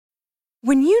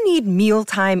When you need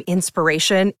mealtime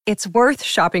inspiration, it's worth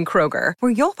shopping Kroger,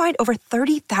 where you'll find over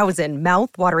 30,000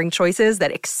 mouth-watering choices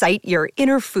that excite your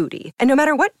inner foodie. And no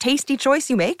matter what tasty choice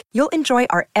you make, you'll enjoy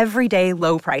our everyday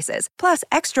low prices, plus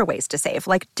extra ways to save,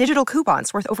 like digital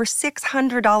coupons worth over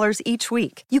 $600 each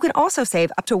week. You can also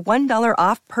save up to $1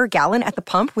 off per gallon at the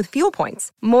pump with fuel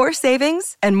points. More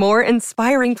savings and more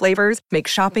inspiring flavors make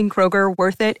shopping Kroger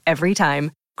worth it every time.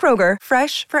 Kroger,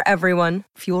 fresh for everyone.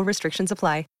 Fuel restrictions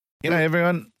apply. You know,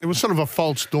 everyone, It was sort of a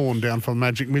false dawn down for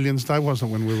Magic Millions Day,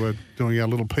 wasn't it, when we were doing our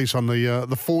little piece on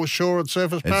the foreshore at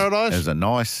Surfers Paradise? it was a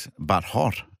nice but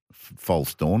hot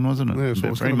false dawn, wasn't it? Yeah, so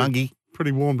it's Very gonna be muggy.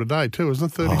 Pretty warm today too,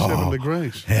 isn't it? 37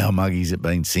 degrees. How muggy's it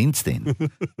been since then?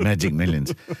 Magic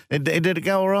Millions. Did it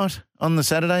go all right on the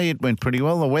Saturday? It went pretty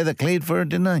well. The weather cleared for it,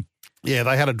 didn't they? Yeah,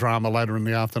 they had a drama later in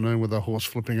the afternoon with a horse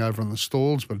flipping over in the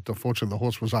stalls, but unfortunately the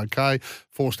horse was okay,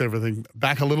 forced everything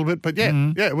back a little bit. But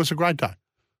yeah, it was a great day.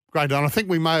 Great day. And I think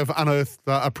we may have unearthed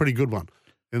a pretty good one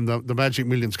in the Magic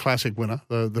Millions Classic winner,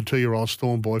 the 2-year-old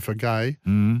Storm Boy for Gay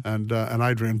and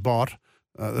Adrian Bott.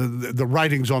 The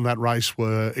ratings on that race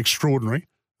were extraordinary.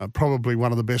 Probably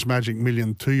one of the best Magic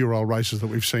Million 2-year-old races that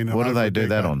we've seen. What do they do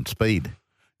that on? Speed?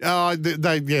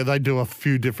 They do a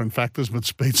few different factors, but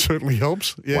speed certainly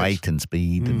helps. Yes. Weight and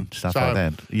speed and stuff like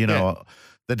that. You know,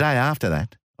 the day after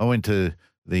that, I went to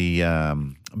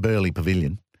the Burleigh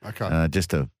Pavilion. Okay.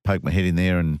 Just to poke my head in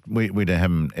there, and we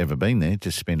haven't ever been there,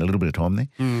 just spent a little bit of time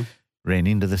there. Ran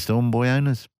into the Storm Boy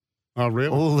owners. Oh, really?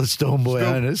 All the Storm Boy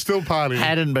owners still partying.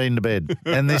 Hadn't been to bed,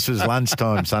 and this was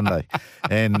lunchtime Sunday,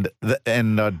 and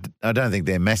I don't think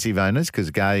they're massive owners because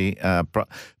Gay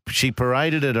she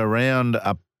paraded it around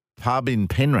a pub in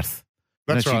Penrith.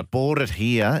 That's She right. bought it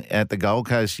here at the Gold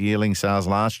Coast yearling sales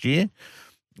last year.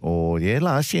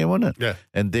 Last year, wasn't it? Yeah.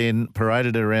 And then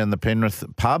paraded it around the Penrith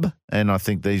pub, and I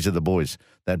think these are the boys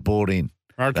that bought in.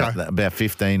 Okay. About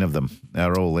 15 of them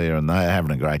are all there, and they're having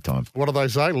a great time. What do they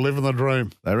say? Living the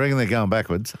dream. They reckon they're going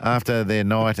backwards. After their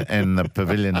night and the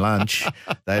pavilion lunch,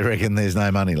 they reckon there's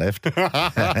no money left.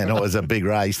 And it was a big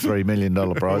race, $3 million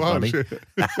prize money.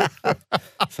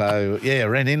 So, yeah,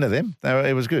 ran into them.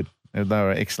 It was good. They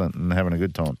were excellent and having a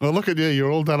good time. Well, look at you.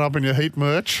 You're all done up in your Heat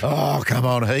merch. Oh, come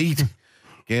on, Heat.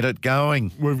 Get it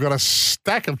going. We've got a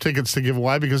stack of tickets to give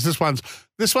away because this one's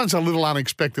a little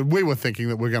unexpected. We were thinking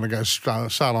that we're going to go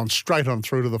sail on straight on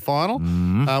through to the final.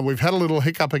 We've had a little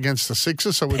hiccup against the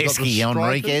Sixers, so we've got the Pesky Strikers.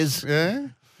 Enriquez. Yeah,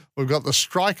 we've got the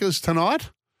Strikers tonight.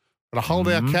 Got to hold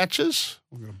our catches.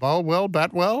 We're going to bowl well,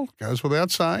 bat well. Goes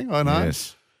without saying. I know.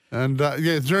 Yes. And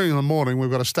during the morning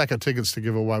we've got a stack of tickets to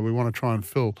give away. We want to try and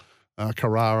fill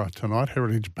Carrara tonight,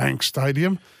 Heritage Bank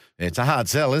Stadium. It's a hard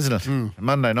sell, isn't it?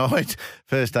 Monday night,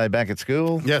 first day back at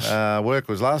school. Yes. Work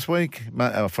was last week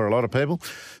for a lot of people.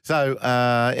 So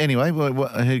anyway,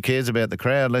 who cares about the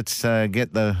crowd? Let's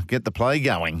get the play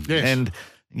going. Yes. And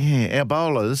yeah, our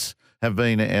bowlers have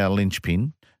been our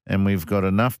linchpin, and we've got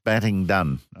enough batting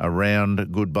done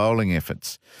around good bowling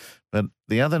efforts. But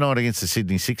the other night against the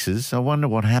Sydney Sixers, I wonder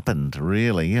what happened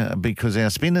really, because our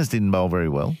spinners didn't bowl very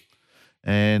well,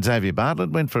 and Xavier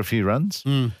Bartlett went for a few runs.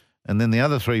 And then the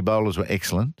other 3 bowlers were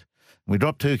excellent. We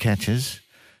dropped 2 catches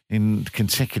in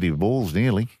consecutive balls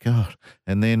nearly. God.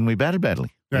 And then we batted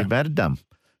badly. Yeah. We batted dumb.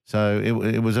 So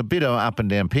it was a bit of up and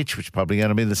down pitch, which is probably going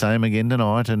to be the same again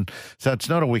tonight. And so it's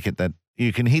not a wicket that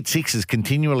you can hit sixes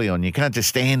continually on. You can't just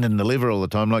stand and deliver all the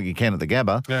time like you can at the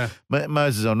Gabba. Yeah.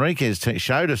 Moses Enriquez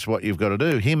showed us what you've got to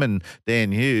do. Him and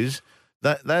Dan Hughes,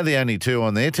 they're the only 2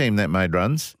 on their team that made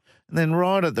runs. And then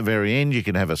right at the very end, you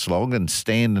can have a slog and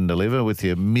stand and deliver with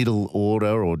your middle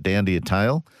order or down to your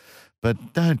tail.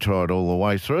 But don't try it all the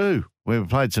way through. We've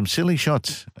played some silly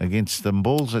shots against them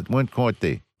balls that weren't quite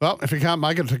there. Well, if you can't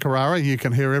make it to Carrara, you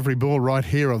can hear every ball right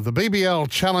here of the BBL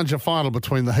Challenger final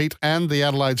between the Heat and the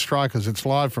Adelaide Strikers. It's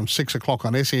live from 6 o'clock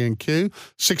on SENQ,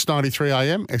 6:93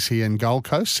 a.m, SEN Gold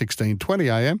Coast, 16:20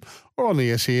 a.m, or on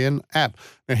the SEN app.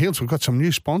 Now, Heels, we've got some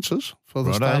new sponsors for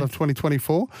the start of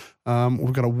 2024.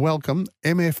 We've got to welcome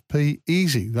MFP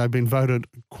Easy. They've been voted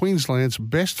Queensland's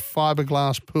best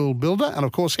fiberglass pool builder. And,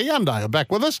 of course, Hyundai are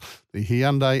back with us. The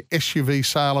Hyundai SUV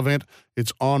sale event,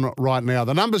 it's on right now.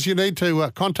 The numbers you need to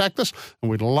contact us,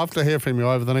 and we'd love to hear from you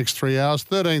over the next 3 hours,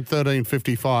 13 13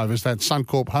 55 is that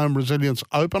Suncorp Home Resilience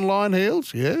open line,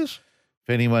 Heels, yes? If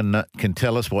anyone can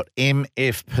tell us what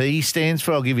MFP stands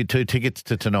for, I'll give you 2 tickets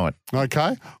to tonight.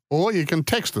 Okay. Or you can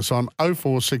text us on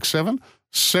 0467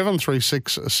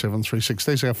 736 736.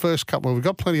 These are our first couple. We've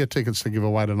got plenty of tickets to give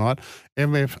away tonight.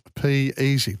 MFP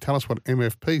Easy. Tell us what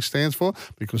MFP stands for,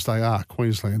 because they are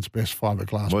Queensland's best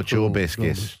fiberglass. What's your best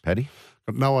guess, Paddy?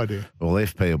 But no idea. Well,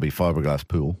 FP will be fiberglass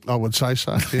pool. I would say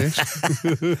so, yes.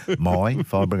 My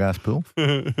fiberglass pool.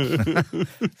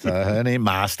 So her name,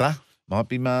 Master. Might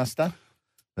be Master.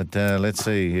 But let's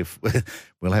see if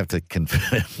we'll have to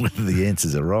confirm whether the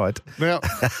answers are right. Now,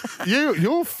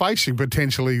 you're facing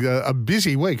potentially a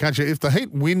busy week, aren't you? If the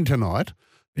Heat win tonight,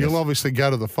 you'll obviously go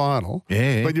to the final.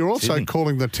 Yeah. But you're also Sydney.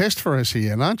 calling the test for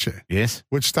SEN, aren't you? Yes.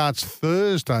 Which starts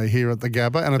Thursday here at the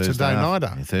Gabba, and it's a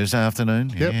day-nighter. Thursday afternoon.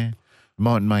 Yep. Yeah.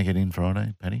 Might make it in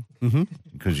Friday, Paddy. Mm-hmm.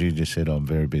 Because you just said I'm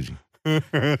very busy. I'll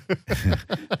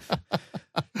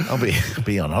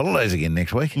be on holidays again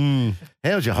next week.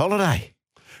 How's your holiday?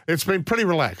 It's been pretty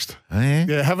relaxed. Oh, yeah?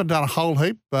 Yeah, haven't done a whole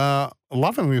heap.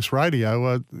 Loving this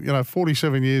radio.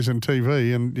 47 years in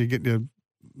TV, and you get your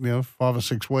 5 or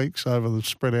 6 weeks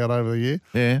spread out over the year.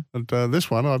 Yeah. But this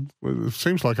one, it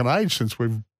seems like an age since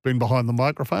we've been behind the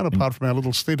microphone, apart from our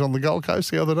little stint on the Gold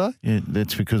Coast the other day. Yeah,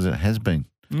 that's because it has been.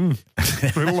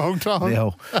 It's been a long time.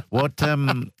 Now, what,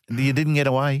 you didn't get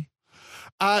away?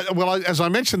 As I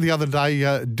mentioned the other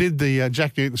day, did the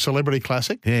Jack Newton Celebrity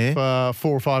Classic for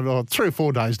 3 or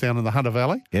 4 days down in the Hunter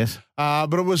Valley. Yes.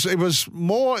 But it was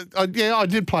more. I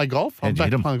did play golf. I'm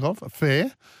back playing golf.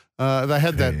 Fair. They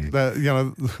had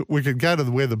that. We could go to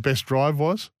where the best drive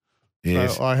was.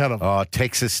 Yes. So I had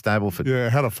Texas Stableford. Yeah,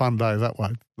 had a fun day that way.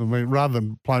 I mean, rather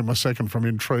than playing my second from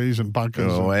in trees and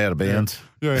bunkers. Oh, out of bounds.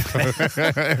 Yeah.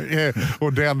 Yeah. Or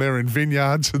down there in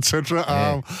vineyards,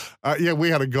 etc. We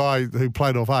had a guy who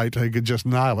played off 8 who could just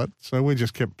nail it. So we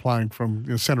just kept playing from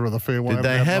the centre of the fairway. Did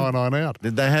they have 9 out?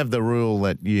 Did they have the rule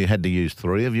that you had to use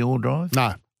 3 of your drives?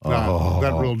 No,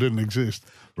 that rule didn't exist.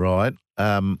 Right.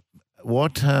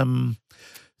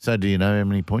 So do you know how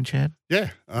many points you had? Yeah,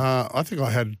 I think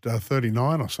I had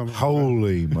 39 or something.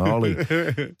 Holy moly.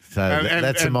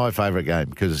 That's my favourite game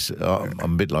because I'm a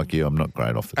bit like you. I'm not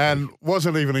great off the tee. And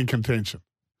wasn't even in contention.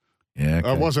 Yeah, okay.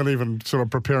 I wasn't even sort of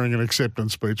preparing an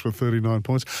acceptance speech with 39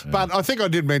 points. Yeah. But I think I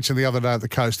did mention the other day at the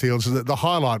Coast Hills that the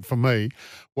highlight for me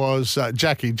was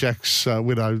Jack's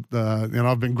widow.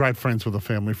 I've been great friends with the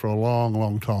family for a long,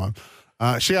 long time.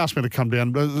 She asked me to come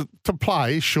down to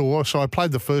play, sure. So I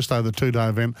played the first day of the 2-day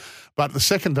event, but the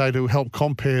second day to help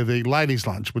compare the ladies'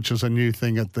 lunch, which is a new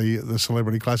thing at the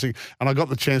Celebrity Classic. And I got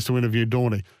the chance to interview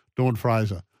Dawn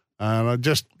Fraser. And I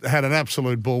just had an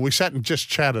absolute ball. We sat and just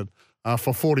chatted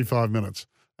for 45 minutes.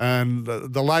 And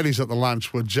the ladies at the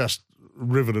lunch were just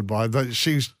riveted by it.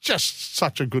 She's just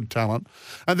such a good talent.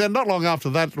 And then not long after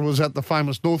that was at the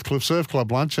famous Northcliffe Surf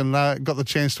Club lunch and got the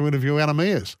chance to interview Anna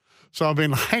Mears. So I've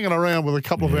been hanging around with a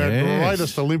couple of our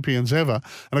greatest Olympians ever.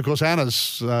 And, of course,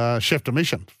 Anna's chef de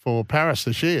mission for Paris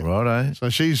this year. Righto. So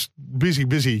she's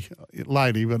busy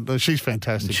lady, but she's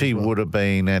fantastic. She would have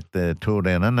been at the Tour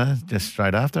Down Under just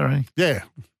straight after, eh?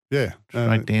 Yeah.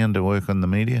 Straight down to work on the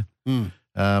media.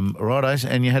 Righto.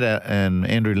 And you had an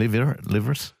Andrew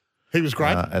Liveris. He was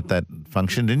great. At that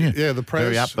function, didn't you? Yeah, the press.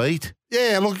 Very upbeat.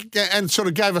 Yeah, look, and sort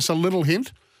of gave us a little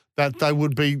hint that they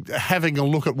would be having a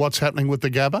look at what's happening with the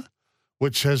Gabba,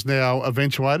 which has now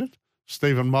eventuated.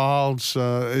 Stephen Miles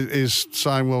is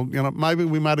saying, well, maybe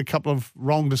we made a couple of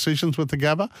wrong decisions with the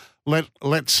Gabba.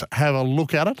 Let's have a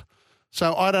look at it.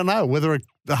 So I don't know whether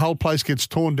the whole place gets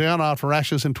torn down after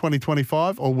Ashes in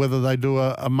 2025 or whether they do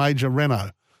a major reno.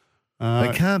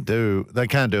 They can't do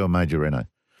a major reno.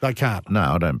 They can't? No,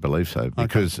 I don't believe so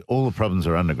because all the problems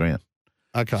are underground.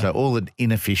 Okay. So all the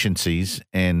inefficiencies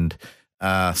and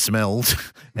smells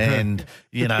and,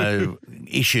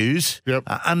 issues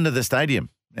are under the stadium.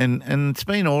 And it's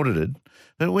been audited.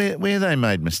 But where they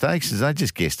made mistakes is they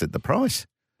just guessed at the price.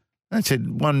 They said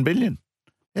 $1 billion.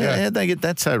 How'd they get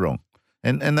that so wrong?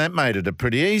 And that made it a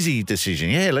pretty easy decision.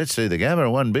 Yeah, let's do the Gabba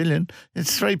at $1 billion.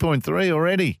 It's 3.3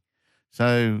 already.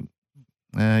 So,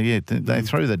 they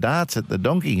threw the darts at the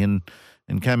donkey and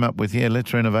came up with,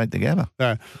 let's renovate the Gabba.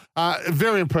 Yeah.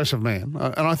 Very impressive man.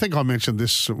 And I think I mentioned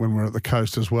this when we were at the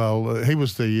Coast as well. He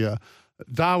was the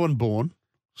Darwin-born,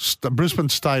 Brisbane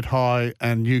State High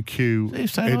and UQ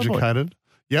educated.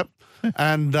 Yep.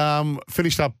 And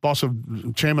finished up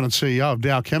chairman and CEO of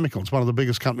Dow Chemicals, one of the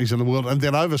biggest companies in the world, and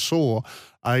then oversaw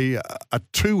a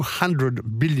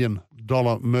 $200 billion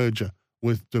merger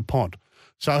with DuPont.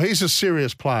 So he's a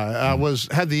serious player.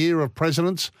 Had the ear of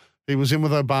presidents. He was in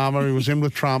with Obama. He was in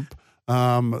with Trump.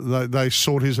 They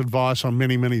sought his advice on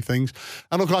many, many things.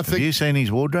 And look, I think... Have you seen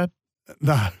his wardrobe?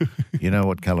 No. You know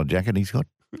what colour jacket he's got?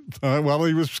 Well,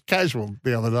 he was casual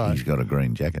the other day. He's got a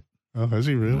green jacket. Oh, has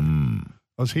he really?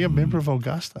 Was he a member of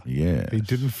Augusta? Yeah. He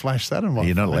didn't flash that in my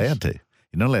You're not face. allowed to.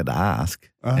 You're not allowed to ask,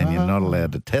 and you're not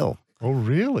allowed to tell. Oh,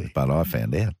 really? But I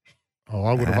found out. Oh,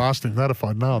 I would have asked him that if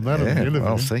I'd known that in the interview.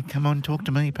 Well, see, come on, talk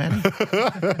to me, Paddy.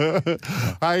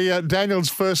 Hey, Daniel's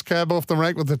first cab off the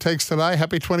rank with the text today.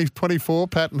 Happy 2024,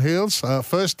 Pat and Heels.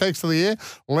 First text of the year.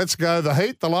 Let's go the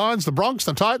Heat, the Lions, the Bronx,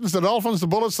 the Titans, the Dolphins, the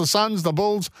Bullets, the Suns, the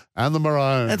Bulls, and the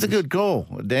Maroons. That's a good call,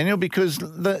 Daniel, because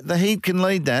the Heat can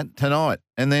lead that tonight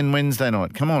and then Wednesday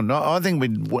night. Come on. I think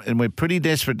we're pretty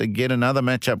desperate to get another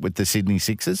matchup with the Sydney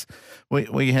Sixers.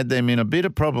 We had them in a bit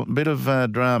of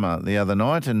drama the other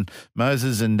night, and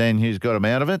Moses and Dan Hughes got them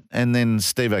out of it, and then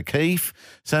Steve O'Keefe.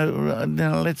 So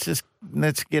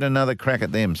let's get another crack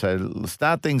at them. So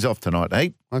start things off tonight,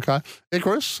 Heat. Okay.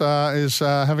 Icarus is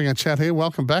having a chat here.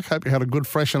 Welcome back. Hope you had a good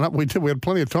freshen up. We did. We had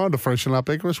plenty of time to freshen up,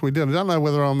 Icarus. We did. I don't know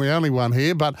whether I'm the only one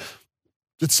here, but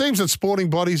it seems that sporting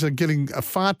bodies are getting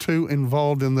far too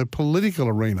involved in the political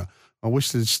arena. I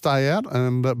wish they'd stay out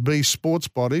and be sports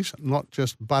bodies, not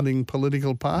just budding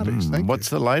political parties. What's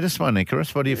the latest one,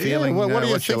 Icarus? What are you feeling? What are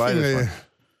you what's your thinking latest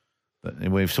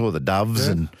one? We saw the Doves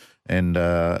and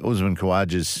Usman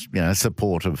Khawaja's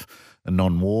support of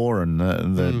non-war and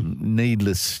the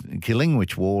needless killing,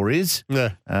 which war is.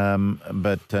 Yeah.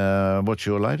 But what's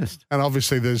your latest? And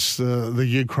obviously there's the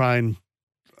Ukraine.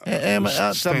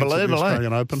 It's unbelievable,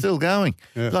 Open. Still going.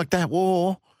 Yeah. Like that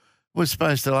war was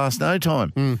supposed to last no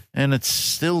time, and it's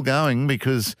still going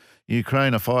because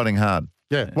Ukraine are fighting hard.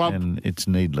 Yeah, well, and it's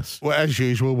needless. Well, as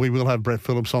usual, we will have Brett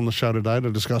Phillips on the show today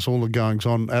to discuss all the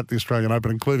goings-on at the Australian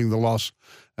Open, including the loss,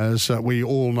 as we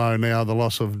all know now, the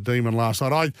loss of Demon last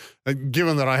night.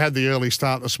 Given that I had the early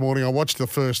start this morning, I watched the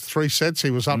first 3 sets.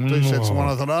 He was up 2 sets to 1.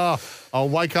 I thought, I'll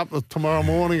wake up tomorrow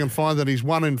morning and find that he's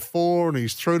 1 in 4 and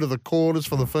he's through to the quarters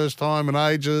for the first time in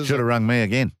ages. Should have rung me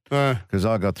again because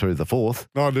I got through the 4th.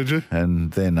 Oh, did you?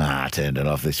 And then I turned it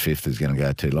off. This 5th is going to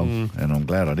go too long, and I'm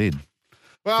glad I did.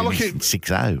 Well, look,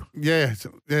 6-0. Yeah,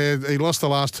 he lost the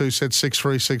last 2 sets,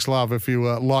 6-3, 6-love, if you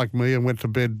like me, and went to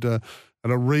bed at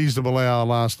a reasonable hour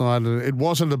last night. It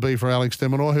wasn't to be for Alex de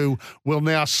Minaur, who will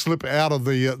now slip out of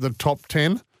the top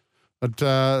 10. But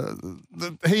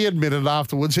he admitted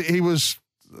afterwards he was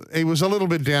a little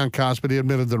bit downcast, but he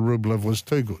admitted that Rublev was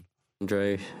too good.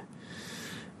 Andre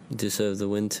deserved the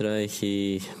win today.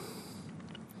 He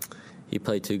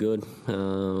played too good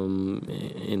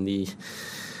in the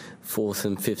 4th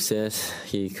and 5th set.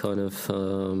 He kind of,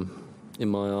 in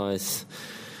my eyes,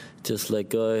 just let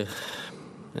go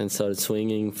and started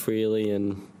swinging freely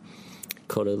and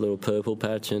caught a little purple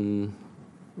patch, and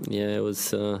it was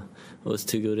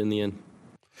too good in the end.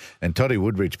 And Toddy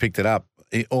Woodbridge picked it up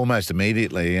almost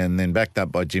immediately, and then backed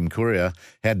up by Jim Courier,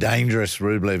 how dangerous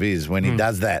Rublev is when he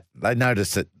does that. They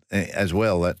noticed it as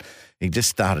well, that he just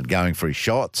started going for his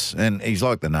shots, and he's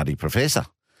like the Nutty Professor.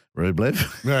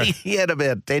 Rublev. Yeah. He had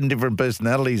about 10 different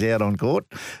personalities out on court,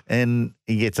 and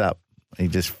he gets up. He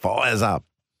just fires up.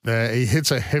 He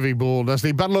hits a heavy ball, doesn't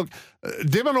he? But look,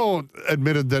 de Minaur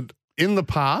admitted that in the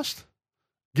past,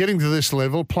 getting to this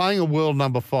level, playing a world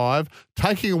number 5,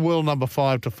 taking a world number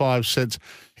 5 to 5 sets,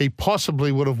 he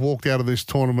possibly would have walked out of this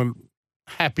tournament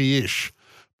happy-ish.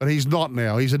 But he's not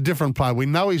now. He's a different player. We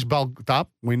know he's bulked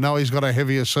up. We know he's got a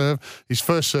heavier serve. His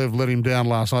first serve let him down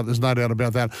last night. There's no doubt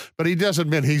about that. But he does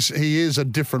admit he is a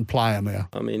different player now.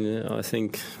 I mean, I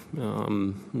think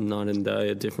night and day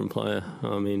a different player.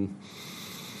 I mean,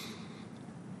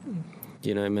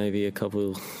 maybe a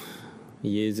couple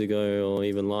years ago or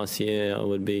even last year, I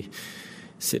would be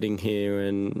sitting here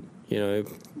and,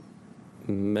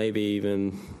 maybe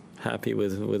even happy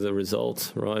with the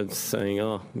results, right? Saying,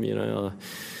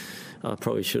 I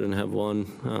probably shouldn't have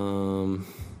won.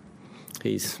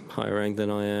 He's higher ranked than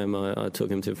I am. I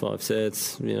took him to 5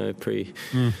 sets, pretty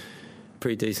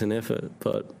decent effort.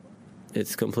 But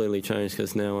it's completely changed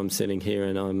because now I'm sitting here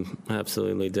and I'm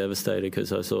absolutely devastated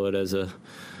because I saw it as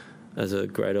a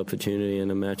great opportunity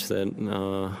and a match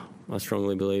that I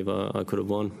strongly believe I could have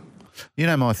won. You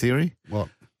know my theory? What?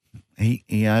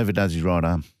 He overdoes his right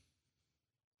arm.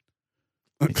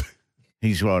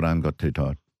 His right arm got too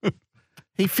tired.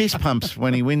 He fist pumps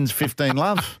when he wins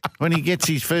 15-love. When he gets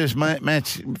his first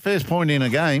first point in a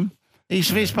game, he's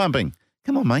fist pumping.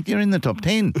 Come on, mate, you're in the top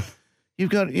 10.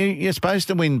 You're supposed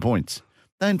to win points.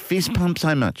 Don't fist pump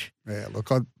so much. Yeah,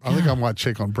 look, I think I might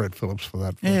check on Brett Phillips for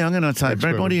that. Yeah, I'm going to say,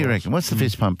 Brett, what do you reckon? What's the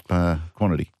fist pump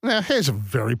quantity? Now, here's a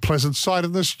very pleasant sight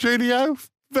in the studio.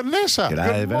 Vanessa.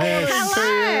 G'day, Vanessa.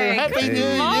 Hello. Happy New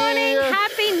Good morning, Year.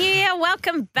 Happy New Year.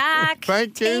 Welcome back.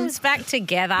 Thank you. Team's back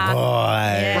together.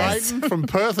 Yes. Brayden from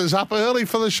Perth is up early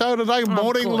for the show today.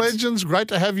 Morning, good. legends. Great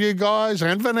to have you guys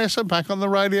and Vanessa back on the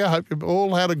radio. Hope you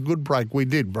all had a good break. We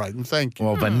did, Brayden. Thank you.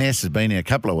 Well, Vanessa's been here a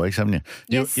couple of weeks, haven't you?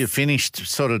 Yes. You finished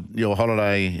sort of your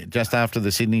holiday just after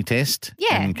the Sydney test.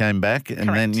 Yeah. And came back, and then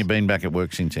Correct. you've been back at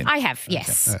work since then. I have,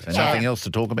 yes. So nothing else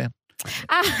to talk about?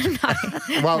 No,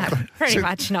 Well, pretty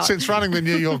much not. Since running the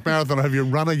New York Marathon, have you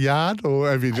run a yard or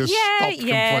have you just stopped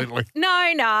completely? No,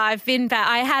 I've been back.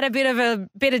 I had a bit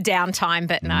of downtime,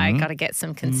 but no, got to get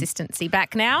some consistency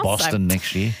back now. Boston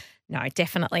next year. No,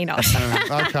 definitely not.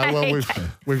 Okay, well,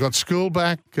 we've got school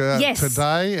back Yes.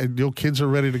 today, and your kids are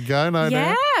ready to go, no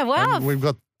doubt. Yeah, well, And we've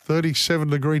got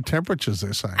 37-degree temperatures,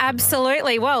 they're saying.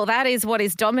 absolutely. Well, that is what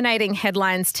is dominating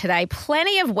headlines today.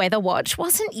 Plenty of weather watch.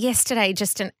 Wasn't yesterday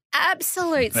just an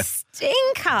absolute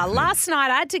stinker? Last night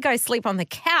I had to go sleep on the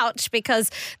couch because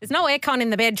there's no aircon in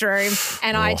the bedroom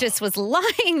and I just was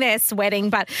lying there sweating.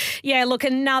 But yeah, look,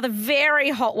 another very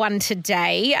hot one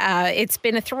today. It's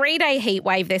been a 3-day heat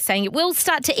wave. They're saying it will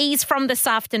start to ease from this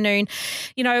afternoon.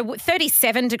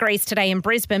 37 degrees today in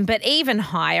Brisbane, but even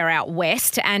higher out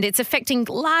west. And it's affecting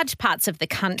large parts of the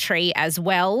country as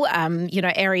well.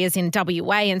 Areas in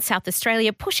WA and South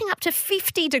Australia pushing up to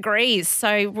 50 degrees.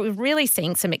 So we're really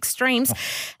seeing some extremes.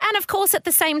 And of course, at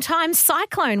the same time,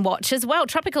 cyclone watch as well.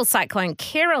 Tropical cyclone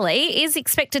Kirrily is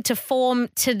expected to form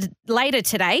later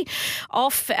today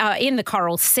off in the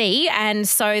Coral Sea. And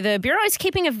so the Bureau is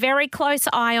keeping a very close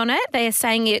eye on it. They're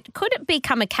saying it could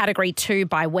become a Category 2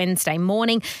 by Wednesday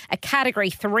morning, a Category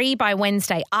 3 by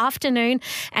Wednesday afternoon,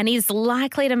 and is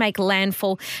likely to make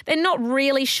landfall. They're not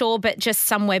really sure, but just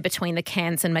somewhere between the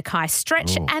Cairns and Mackay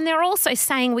stretch. And they're also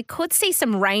saying we could see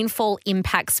some rainfall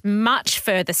impacts much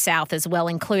further south as well,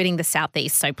 including the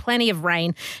southeast. So plenty of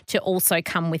rain to also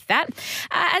come with that.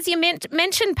 As you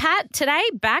mentioned, Pat, today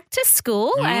back to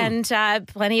school and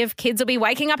plenty of kids will be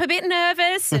waking up a bit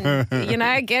nervous and,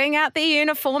 getting out their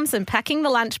uniforms and packing the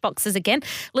lunchboxes again.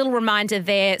 Little reminder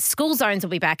there, school zones will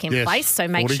be back in place. So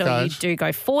make sure 40Ks. you do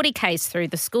go 40 Ks through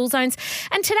the school zones.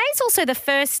 And today's also the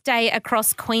first day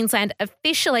across Queensland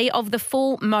officially of the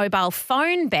full mobile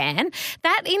phone ban.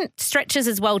 That stretches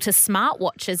as well to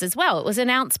smartwatches as well. It was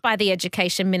announced by the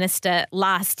Education Minister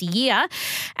last year.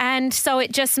 And so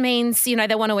it just means,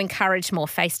 they want to encourage more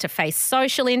face-to-face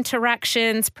social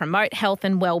interactions, promote health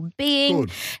and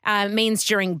well-being. Means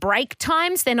during break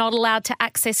times, they're not allowed to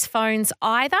access phones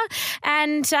either.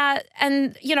 And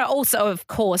also, of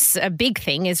course, a big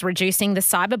thing is reducing the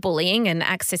cyberbullying and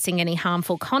accessing any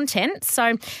harmful content.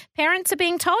 So parents are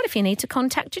being told if you need to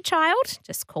contact your child,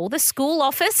 just call the school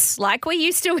office like we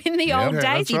used to in the old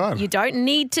days. that's right. You don't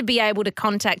need to be able to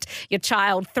contact your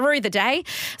child through the day.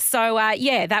 So,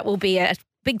 that will be a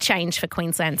big change for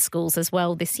Queensland schools as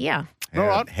well this year. All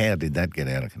right. How did that get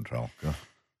out of control? God.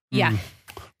 Yeah.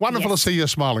 Wonderful to see your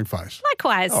smiling face.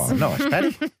 Likewise. Oh, nice,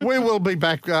 Paddy. We will be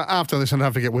back after this, and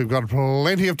don't forget, we've got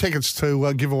plenty of tickets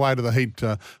to give away to the Heat.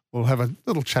 We'll have a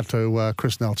little chat to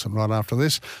Chris Nelson right after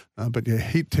this. But yeah,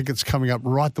 Heat tickets coming up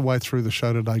right the way through the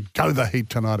show today. Go the Heat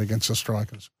tonight against the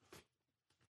Strikers.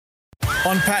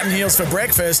 On Pat and Heels for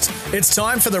breakfast, it's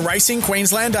time for the Racing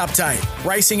Queensland update.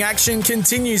 Racing action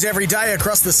continues every day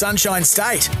across the Sunshine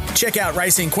State. Check out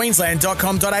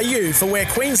racingqueensland.com.au for where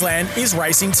Queensland is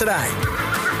racing today.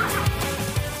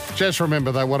 Just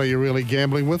remember, though, what are you really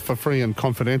gambling with? For free and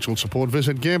confidential support,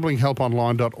 visit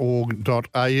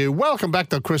gamblinghelponline.org.au. Welcome back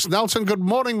to Chris Nelson. Good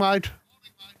morning, mate.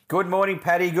 Good morning,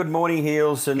 Paddy. Good morning,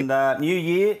 Heels. And new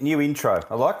year, new intro.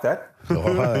 I like that.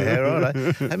 Oh, yeah, right.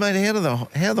 Hey, mate, how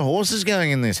are the horses going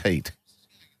in this heat?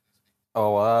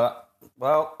 Well,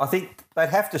 I think they'd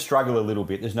have to struggle a little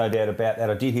bit. There's no doubt about that.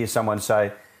 I did hear someone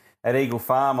say at Eagle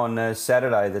Farm on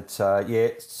Saturday that,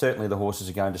 certainly the horses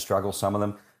are going to struggle, some of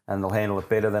them, and they'll handle it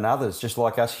better than others, just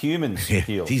like us humans.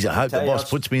 Heels. Geez, I hope the boss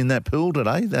puts me in that pool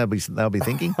today. They'll be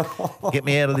thinking, get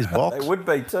me out of this box. They would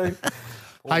be too.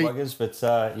 Hey, buggers, but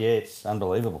it's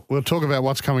unbelievable. We'll talk about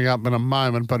what's coming up in a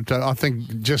moment, but I think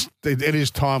it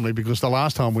is timely because the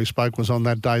last time we spoke was on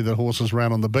that day that horses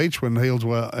ran on the beach when Heels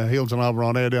and I were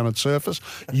on air down at Surface.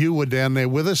 You were down there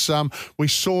with us. We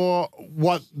saw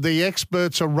what the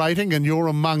experts are rating, and you're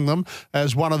among them,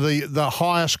 as one of the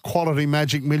highest quality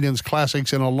Magic Millions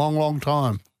classics in a long, long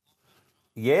time.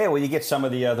 Yeah, well, you get some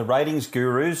of the ratings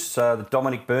gurus, the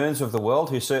Dominic Burns of the world,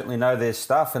 who certainly know their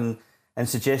stuff, and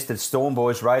suggested Storm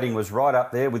Boy's rating was right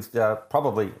up there with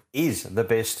probably is the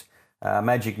best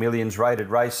Magic Millions rated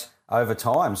race over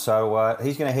time. So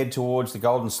he's going to head towards the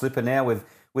Golden Slipper now with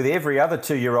every other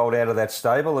 2-year-old out of that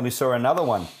stable. And we saw another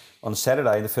one on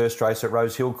Saturday in the first race at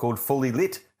Rose Hill called Fully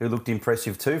Lit, who looked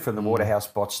impressive too from the Waterhouse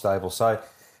Botch stable. So,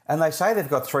 and they say they've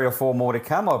got 3 or 4 more to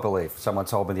come, I believe. Someone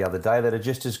told me the other day that are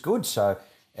just as good. So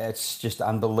it's just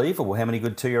unbelievable how many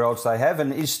good 2-year-olds they have.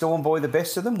 And is Storm Boy the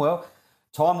best of them? Well,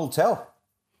 time will tell.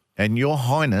 And Your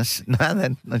Highness,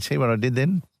 let's see what I did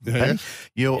then. Yeah.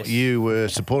 You were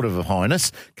supportive of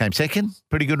Highness, came second,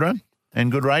 pretty good run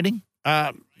and good rating.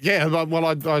 Yeah, well,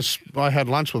 I had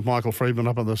lunch with Michael Friedman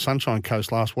up on the Sunshine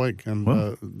Coast last week,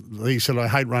 and he said, I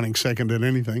hate running second in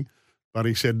anything, but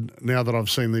he said, now that I've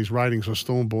seen these ratings of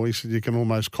Storm Boy, he said, you can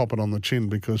almost cop it on the chin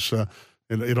because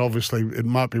it obviously, it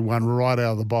might be one right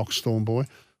out of the box, Storm Boy.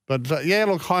 But, yeah,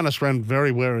 look, Highness ran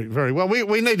very, very, very well.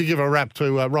 We need to give a rap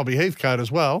to Robbie Heathcote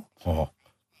as well. Oh.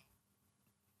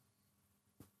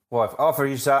 Well, for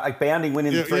his bounding win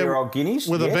in the 3-year-old Guineas.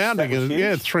 With a bounding,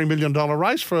 $3 million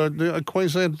race for a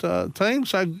Queensland team.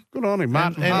 So good on him,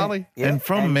 Martin Harley. And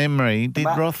from memory, did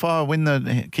Rothfire win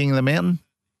the King of the Mountain?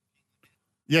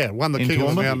 Yeah, won the in King Toowoomba?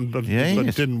 of the Mountain,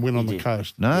 but didn't win on the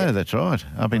coast. No, that's right.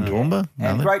 Up in Toowoomba.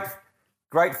 And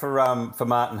great for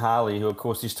Martin Harley, who, of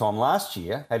course, this time last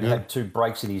year had 2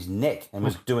 breaks in his neck and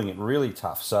was doing it really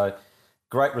tough. So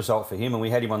great result for him, and we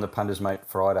had him on the Punters Mate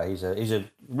Friday. He's a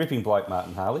ripping bloke,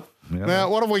 Martin Harley. Yeah. Now,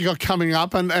 what have we got coming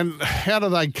up, and how do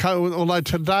they go? Although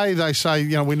today they say,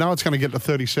 we know it's going to get to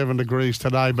 37 degrees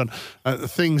today, but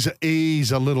things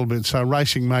ease a little bit, so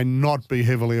racing may not be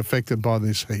heavily affected by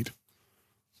this heat.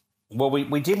 Well,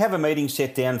 we did have a meeting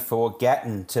set down for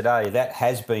Gatton today. That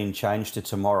has been changed to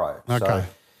tomorrow. Okay. So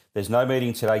there's no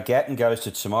meeting today. Gatton goes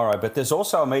to tomorrow, but there's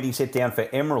also a meeting set down for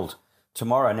Emerald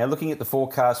tomorrow. Now, looking at the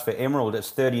forecast for Emerald,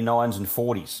 it's 39s and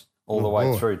 40s all the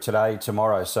way through today,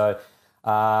 tomorrow. So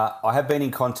I have been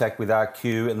in contact with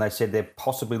RQ, and they said they're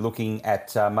possibly looking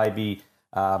at maybe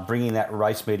bringing that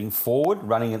race meeting forward,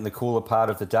 running it in the cooler part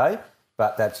of the day,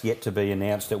 but that's yet to be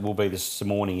announced. It will be this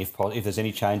morning. If there's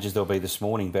any changes, there'll be this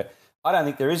morning. But I don't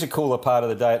think there is a cooler part of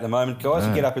the day at the moment, guys.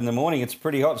 You get up in the morning, it's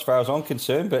pretty hot as far as I'm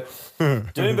concerned. But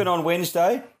Doomben on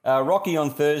Wednesday, Rocky on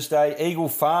Thursday, Eagle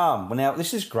Farm. Well, now,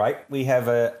 this is great. We have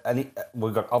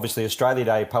we've got obviously Australia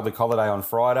Day, public holiday on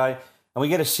Friday, and we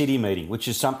get a city meeting, which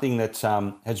is something that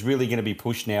is really going to be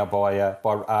pushed now by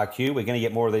RQ. We're going to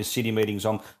get more of these city meetings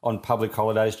on public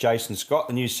holidays. Jason Scott,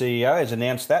 the new CEO, has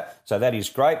announced that, so that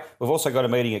is great. We've also got a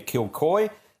meeting at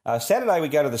Kilcoy. Saturday we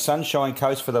go to the Sunshine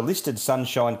Coast for the listed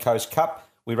Sunshine Coast Cup.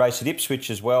 We race at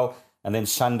Ipswich as well. And then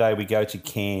Sunday we go to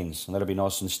Cairns. And that'll be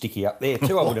nice and sticky up there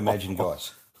too, I would imagine,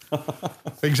 guys.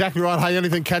 Exactly right. Hey,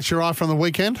 anything catch your eye from the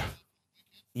weekend?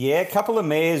 Yeah, a couple of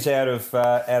mares out of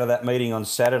that meeting on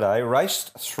Saturday.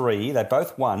 Raced 3. They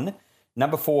both won.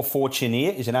 Number 4,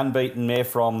 Fortuneer, is an unbeaten mare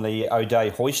from the O'Day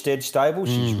Hoisted stable.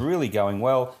 She's really going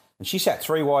well. And she sat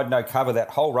 3 wide, no cover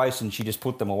that whole race, and she just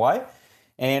put them away.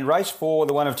 And race 4,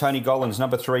 the one of Tony Gollan's,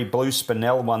 number 3, Blue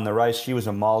Spinell, won the race. She was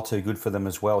a mile too good for them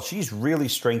as well. She's really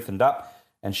strengthened up,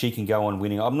 and she can go on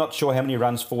winning. I'm not sure how many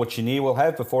runs Fortuneer will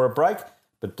have before a break,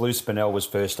 but Blue Spinell was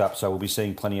first up, so we'll be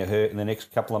seeing plenty of her in the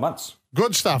next couple of months.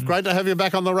 Good stuff. Great to have you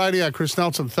back on the radio, Chris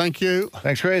Nelson. Thank you.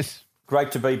 Thanks, Chris.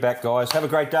 Great to be back, guys. Have a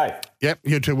great day. Yep,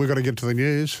 you too. We've got to get to the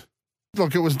news.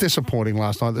 Look, it was disappointing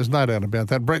last night. There's no doubt about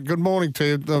that. Brett, good morning to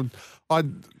you.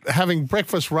 Having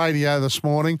breakfast radio this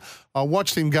morning, I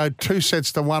watched him go 2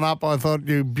 sets to 1 up. I thought,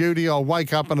 you beauty, I'll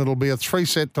wake up and it'll be a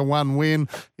 3-set-to-1 win.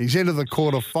 He's into the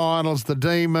quarterfinals, the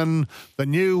Demon, the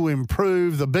new,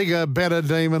 improved, the bigger, better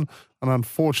Demon, and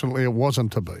unfortunately it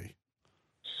wasn't to be.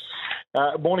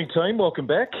 Morning, team. Welcome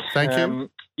back. Thank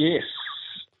you. Yes.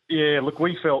 Yeah, look,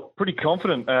 we felt pretty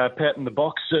confident, Pat in the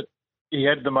box, that he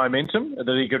had the momentum,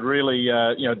 that he could really,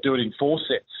 do it in 4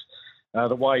 sets.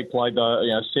 The way he played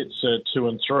the sets 2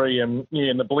 and 3, and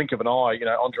in the blink of an eye,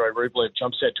 Andre Rublev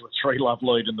jumps out to a 3-love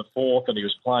lead in the 4th, and he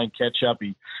was playing catch up.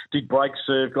 He did break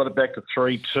serve, got it back to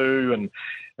 3-2,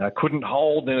 and couldn't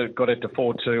hold. Then it got out to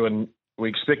 4-2, and we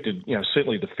expected,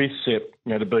 certainly the 5th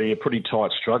set, to be a pretty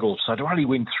tight struggle. So to only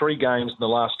win 3 games in the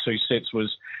last 2 sets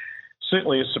was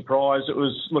certainly a surprise. It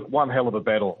was, one hell of a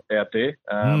battle out there.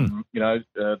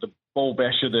 The ball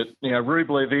basher that,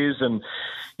 Rublev is, and,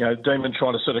 Demon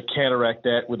trying to sort of counteract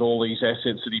that with all these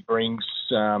assets that he brings.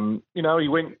 He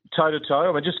went toe-to-toe. I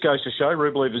mean, it just goes to show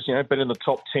Rublev has, been in the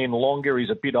top 10 longer.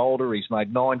 He's a bit older. He's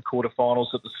made 9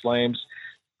 quarterfinals at the Slams.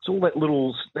 It's all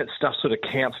that stuff sort of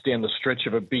counts down the stretch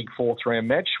of a big 4th-round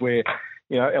match where,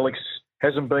 Alex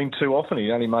hasn't been too often.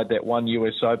 He only made that 1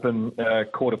 US Open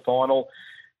quarterfinal.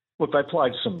 Look, they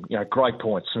played some, great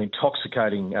points, some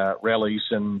intoxicating rallies,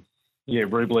 and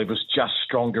Rublev was just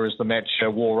stronger as the match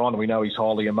wore on. We know he's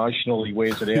highly emotional. He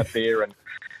wears it out there, and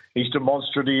he's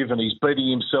demonstrative and he's beating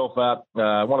himself up.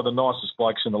 One of the nicest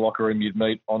blokes in the locker room you'd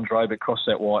meet, Andre, but across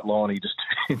that white line, he just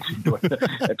turns into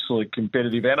an absolute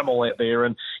competitive animal out there.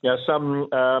 And, some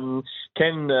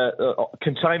can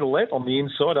contain all that on the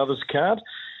inside, others can't.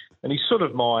 And he's sort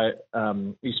of my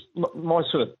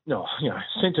sort of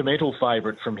sentimental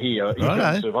favourite from here.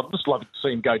 I'd just love to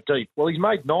see him go deep. Well, he's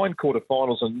made 9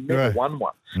 quarterfinals and never won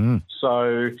one.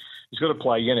 So he's got to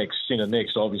play Yannick Sinner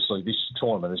next. Obviously, this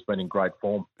tournament has been in great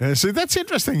form. Yeah, see, that's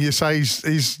interesting. You say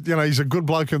he's a good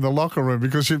bloke in the locker room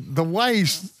because the way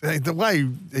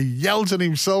he yells at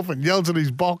himself and yells at his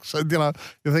box, and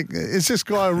you think, is this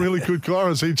guy a really good guy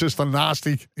or is he just a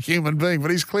nasty human being?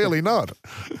 But he's clearly not.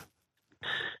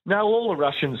 No, all the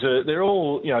Russians they're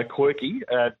all quirky.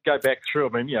 Go back through.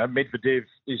 I mean, Medvedev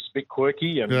is a bit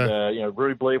quirky, and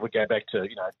Rublev would go back to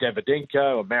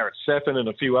Davydenko or Marat Safin and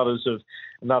a few others of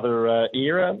another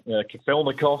era.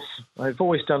 Kafelnikov. They've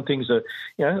always done things a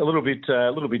little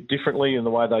bit differently in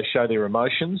the way they show their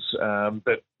emotions.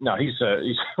 But no, he's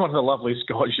one of the loveliest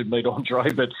guys you'd meet,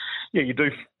 Andre. But you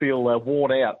do feel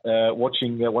worn out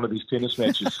watching one of his tennis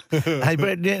matches. Hey,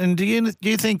 Brett, and do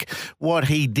you think what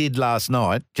he did last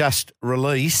night, just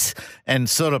release and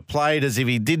sort of played as if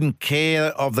he didn't care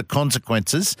of the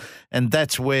consequences, and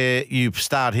that's where you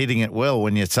start hitting it well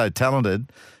when you're so talented?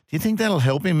 Do you think that'll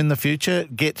help him in the future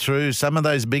get through some of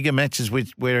those bigger matches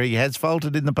where he has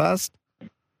faltered in the past?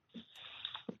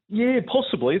 Yeah,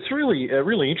 possibly. It's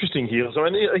really interesting here. I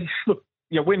mean, look,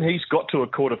 when he's got to a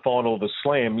quarterfinal of a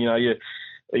Slam,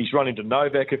 he's run into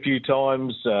Novak a few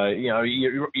times.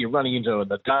 You're running into a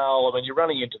Nadal. I mean, you're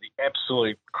running into the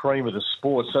absolute cream of the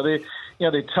sport. So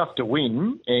they're tough to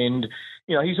win. And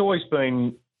he's always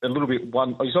been a little bit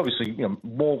he's obviously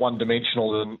more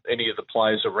one-dimensional than any of the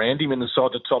players around him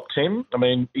inside the top 10. I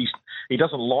mean, he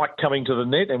doesn't like coming to the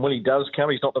net, and when he does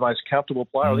come, he's not the most comfortable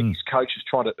player. I think his coach is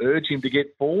trying to urge him to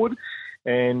get forward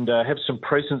and have some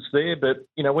presence there. But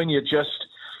when you're just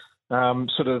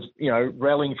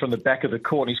rallying from the back of the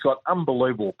court, he's got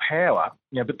unbelievable power.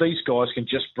 But these guys can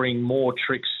just bring more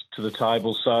tricks to the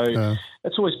table. So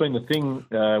that's always been the thing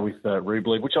with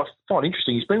Rublev, which I find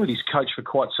interesting. He's been with his coach for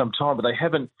quite some time, but they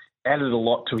haven't added a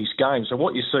lot to his game. So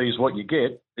what you see is what you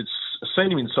get. It's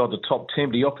seen him inside the top 10,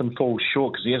 but he often falls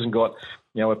short because he hasn't got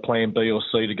a plan B or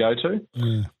C to go to.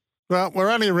 Yeah. Well,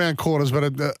 we're only around quarters,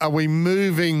 but are we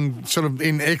moving sort of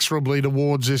inexorably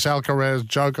towards this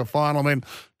Alcaraz-Joker final? I mean,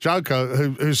 Joker,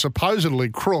 who's supposedly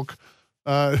crook,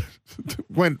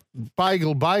 went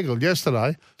bagel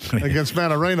yesterday against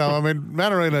Mannarino. I mean,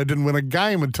 Mannarino didn't win a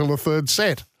game until the third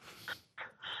set.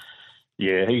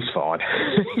 Yeah, he's fine.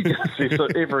 He does this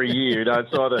every year.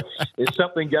 It's either there's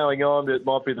something going on. It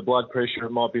might be the blood pressure.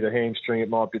 It might be the hamstring. It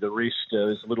might be the wrist.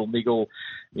 There's a little niggle.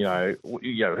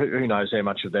 Who knows how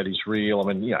much of that is real?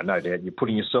 I mean, no doubt you're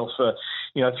putting yourself,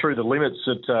 through the limits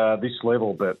at this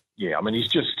level. But yeah, I mean, he's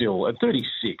just still at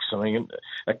 36. I mean,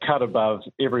 a cut above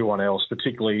everyone else,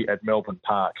 particularly at Melbourne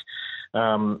Park.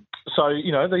 So,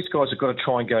 these guys have got to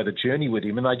try and go the journey with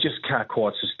him, and they just can't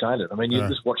quite sustain it. I mean, you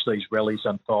just watch these rallies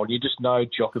unfold. You just know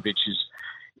Djokovic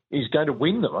is going to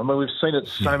win them. I mean, we've seen it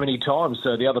so many times.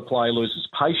 The other player loses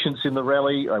patience in the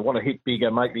rally. They want to hit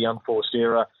bigger, make the unforced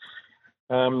error.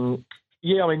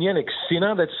 Yannick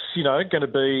Sinner, that's, going to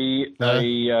be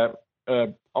a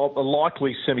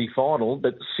likely semi-final,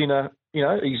 but Sinner,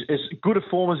 he's as good a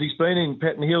form as he's been in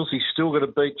Patton Hills. He's still got to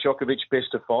beat Djokovic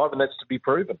best of 5, and that's to be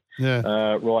proven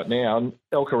right now. And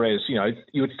Alcaraz,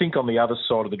 you would think on the other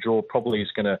side of the draw probably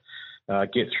is going to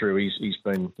get through. He's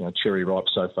been cherry ripe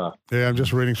so far. Yeah, I'm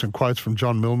just reading some quotes from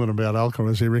John Millman about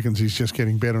Alcaraz. He reckons he's just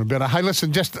getting better and better. Hey,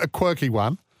 listen, just a quirky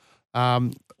one.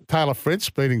 Taylor Fritz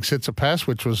beating Tsitsipas,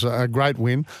 which was a great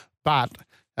win, but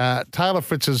Taylor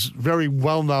Fritz's very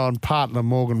well-known partner,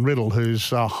 Morgan Riddle, who's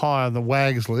high on the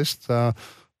WAGs list,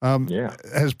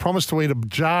 has promised to eat a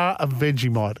jar of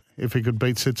Vegemite if he could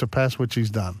beat Tsitsipas, which he's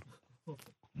done.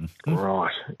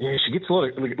 Right. Yeah, she gets a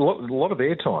lot of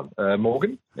airtime,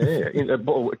 Morgan. Yeah,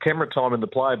 camera time in the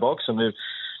player box, and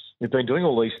they've been doing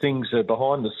all these things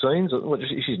behind the scenes.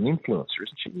 She's an influencer,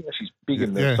 isn't she? She's big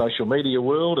in the social media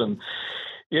world, and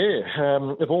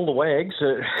of all the WAGs,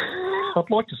 I'd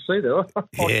like to see that. I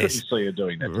couldn't see her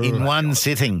doing that. In one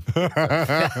sitting.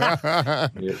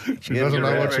 She doesn't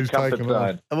know what she's taking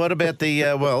on. What about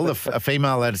the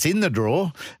female that's in the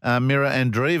draw? Mira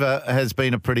Andreeva has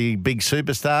been a pretty big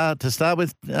superstar to start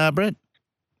with, Brett?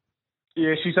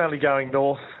 Yeah, she's only going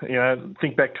north.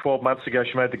 Think back 12 months ago,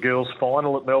 she made the girls'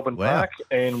 final at Melbourne Park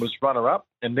and was runner-up,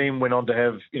 and then went on to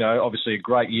have, obviously a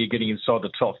great year getting inside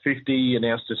the top 50,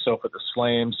 announced herself at the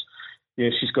Slams. yeah,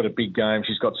 she's got a big game.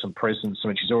 She's got some presence. I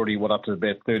mean, she's already, up to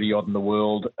about 30-odd in the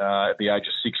world at the age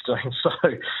of 16. So,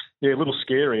 yeah, a little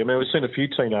scary. I mean, we've seen a few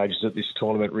teenagers at this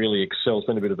tournament really excel. It's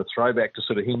been a bit of a throwback to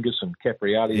sort of Hingis and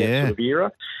Capriati, that sort of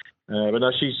era. But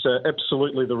no, she's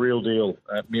absolutely the real deal,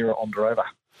 Mira Andreeva.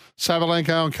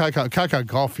 Sabalenka and Coco. Coco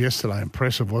Gauff yesterday.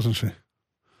 Impressive, wasn't she?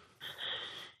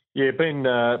 Yeah, been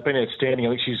outstanding. I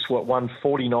think she's won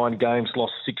 49 games,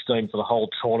 lost 16 for the whole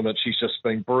tournament. She's just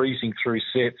been breezing through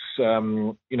sets.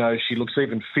 She looks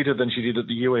even fitter than she did at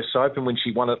the US Open when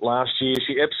she won it last year.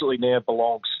 She absolutely now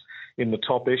belongs in the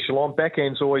top echelon.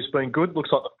 Backhand's always been good.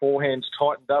 Looks like the forehand's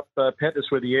tightened up, Pat.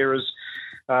 That's where the errors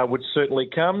would certainly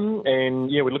come. And,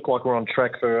 yeah, we look like we're on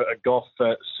track for a Gauff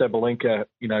Sabalenka,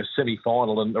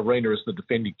 semi-final, and Arena is the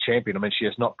defending champion. I mean, she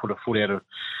has not put a foot out of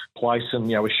place. And,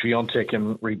 with Swiatek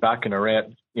and Rybakina are out,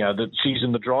 that she's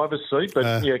in the driver's seat.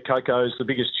 But, Coco's the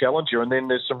biggest challenger. And then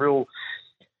there's some real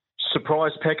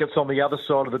surprise packets on the other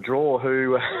side of the draw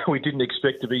who we didn't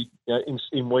expect to be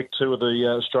in week 2 of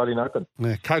the Australian Open.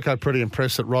 Yeah, Coco pretty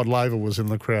impressed that Rod Laver was in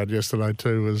the crowd yesterday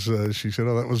too. As she said,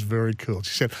 that was very cool.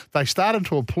 She said they started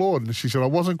to applaud, and she said I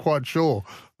wasn't quite sure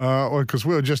because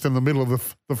we were just in the middle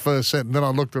of the first set, and then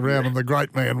I looked around and the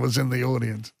great man was in the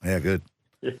audience. Yeah, good.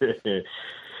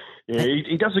 Yeah,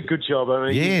 he does a good job. I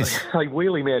mean, yes. They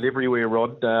wheel him out everywhere,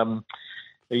 Rod.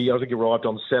 I think he arrived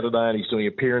on Saturday and he's doing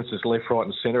appearances left, right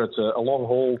and centre. It's a long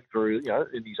haul through,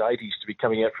 in his 80s to be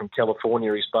coming out from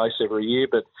California, his base every year.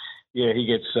 But, yeah, he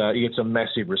gets a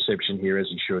massive reception here, as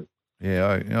he should.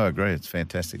 Yeah, I agree. It's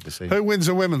fantastic to see. Who wins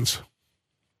the women's?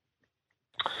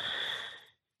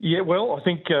 Yeah, well, I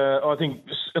think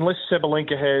unless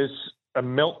Sabalenka has a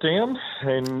meltdown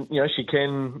and, she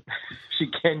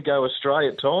can go astray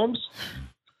at times,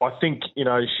 I think,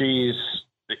 she is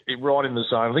right in the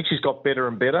zone. I think she's got better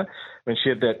and better. I mean, she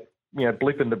had that,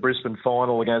 blip in the Brisbane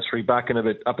final against Rybakina,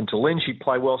 but up until then she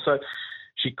played well. So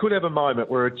she could have a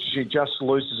moment where she just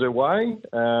loses her way.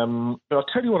 But I'll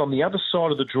tell you what, on the other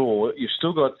side of the draw, you've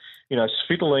still got,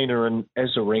 Svitolina and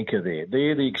Azarenka there.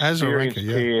 They're the experienced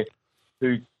pair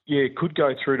who, could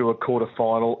go through to a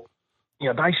quarterfinal.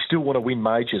 They still want to win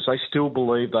majors. They still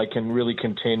believe they can really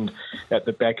contend at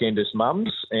the back end as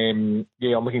mums. And,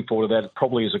 I'm looking forward to that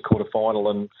probably as a quarterfinal,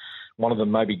 and one of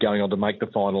them maybe going on to make the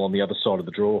final on the other side of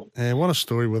the draw. Yeah, what a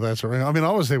story with Azarenka. I mean,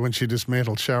 I was there when she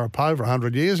dismantled Sharapova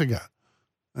 100 years ago,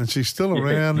 and she's still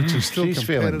around and she's still She's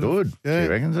feeling good, she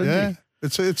reckons, isn't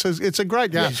she? It's a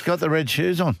great game. She's got the red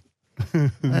shoes on.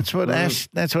 That's what Ash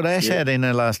had in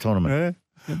her last tournament.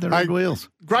 Yeah. The red wheels.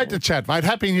 Great to chat, mate.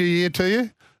 Happy New Year to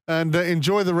you. And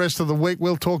enjoy the rest of the week.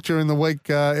 We'll talk during the week.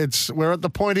 We're at the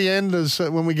pointy end as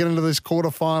when we get into this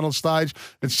quarterfinal stage.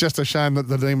 It's just a shame that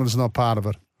the Demons not part of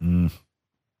it.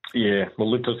 Yeah, we'll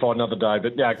live to fight another day.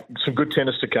 But some good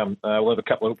tennis to come. We'll have a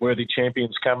couple of worthy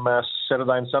champions come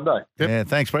Saturday and Sunday. Yep. Yeah,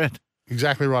 thanks, Brett.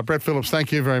 Exactly right. Brett Phillips,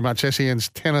 thank you very much. SEN's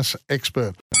tennis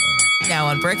expert. Now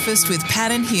on Breakfast with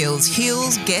Pat and Heels,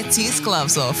 Heels gets his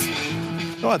gloves off.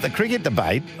 Right, the cricket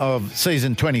debate of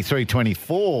season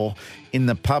 23-24 in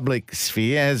the public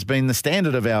sphere has been the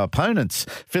standard of our opponents,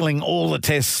 filling all the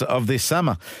tests of this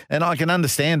summer. And I can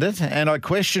understand it, and I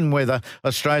question whether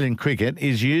Australian cricket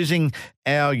is using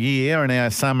our year and our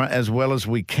summer as well as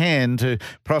we can to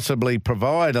possibly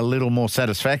provide a little more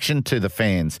satisfaction to the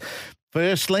fans.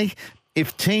 Firstly,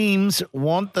 if teams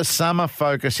want the summer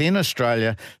focus in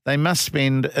Australia, they must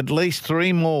spend at least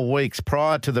 3 more weeks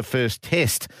prior to the first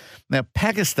test. Now,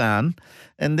 Pakistan,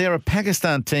 and they're a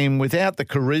Pakistan team without the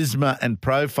charisma and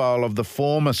profile of the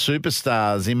former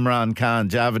superstars Imran Khan,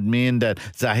 Javed Miandad,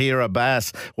 Zahir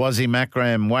Abbas, Wasim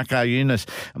Akram, Waqar Younis.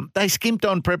 They skimped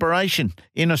on preparation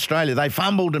in Australia. They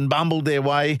fumbled and bumbled their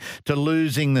way to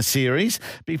losing the series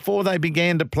before they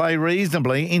began to play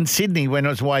reasonably in Sydney when it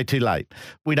was way too late.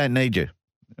 We don't need you.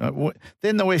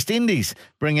 Then the West Indies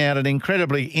bring out an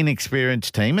incredibly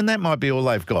inexperienced team, and that might be all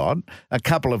they've got. A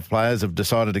couple of players have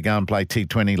decided to go and play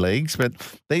T20 leagues, but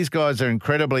these guys are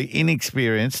incredibly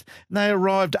inexperienced. And they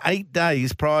arrived 8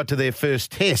 days prior to their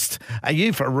first test. Are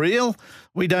you for real?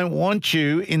 We don't want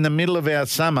you in the middle of our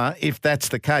summer if that's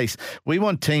the case. We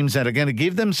want teams that are going to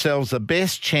give themselves the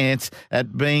best chance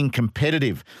at being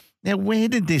competitive. Now, where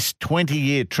did this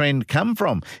 20-year trend come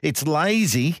from? It's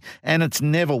lazy and it's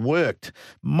never worked.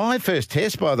 My first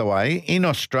test, by the way, in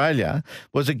Australia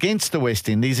was against the West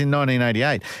Indies in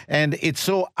 1988, and it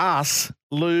saw us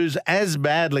lose as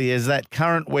badly as that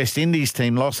current West Indies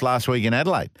team lost last week in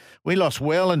Adelaide. We lost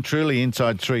well and truly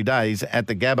inside 3 days at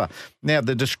the Gabba. Now,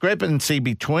 the discrepancy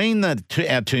between our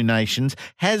two nations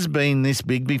has been this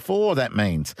big before, that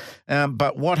means.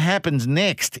 But what happens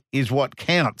next is what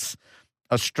counts.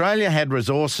 Australia had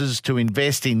resources to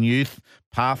invest in youth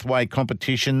pathway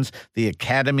competitions, the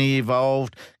academy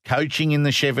evolved, coaching in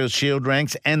the Sheffield Shield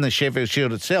ranks, and the Sheffield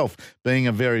Shield itself being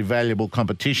a very valuable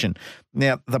competition.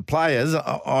 Now, the players,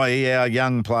 i.e. our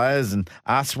young players and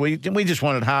us, we just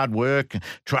wanted hard work,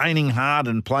 training hard,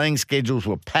 and playing schedules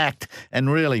were packed and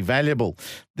really valuable.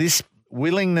 This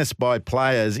willingness by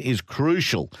players is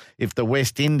crucial if the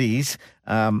West Indies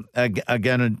are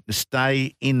going to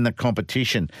stay in the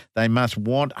competition. They must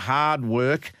want hard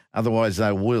work, otherwise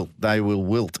they will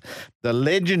wilt. The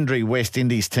legendary West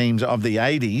Indies teams of the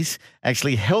 80s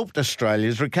actually helped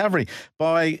Australia's recovery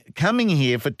by coming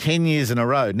here for 10 years in a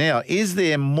row. Now, is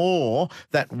there more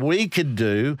that we could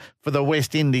do for the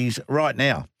West Indies right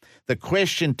now? The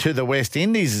question to the West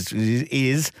Indies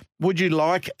is would you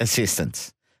like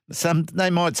assistance? They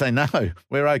might say, no,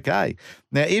 we're okay.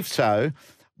 Now, if so,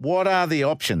 what are the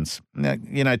options?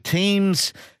 Now,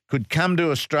 teams could come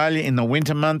to Australia in the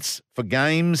winter months for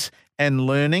games and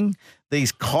learning.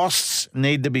 These costs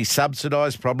need to be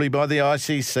subsidised probably by the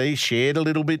ICC, shared a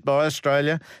little bit by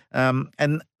Australia.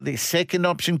 And the second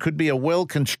option could be a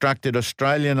well-constructed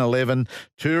Australian 11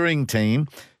 touring team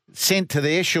sent to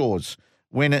their shores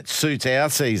when it suits our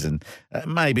season.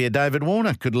 Maybe a David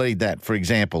Warner could lead that, for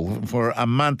example, for a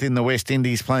month in the West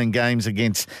Indies playing games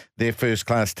against their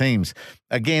first-class teams.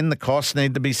 Again, the costs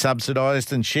need to be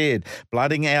subsidised and shared.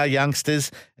 Blooding our youngsters,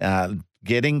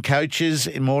 getting coaches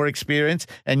more experience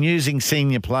and using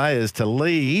senior players to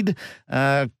lead,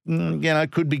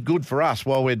 could be good for us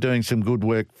while we're doing some good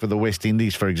work for the West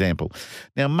Indies, for example.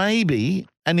 Now, maybe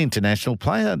an international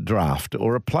player draft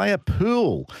or a player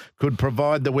pool could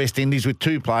provide the West Indies with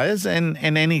two players and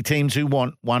any teams who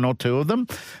want one or two of them,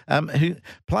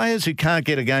 players who can't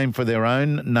get a game for their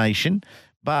own nation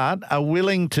but are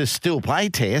willing to still play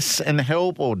tests and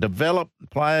help or develop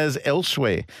players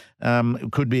elsewhere.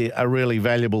 Could be a really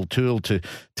valuable tool to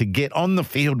get on the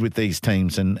field with these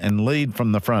teams and lead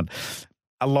from the front.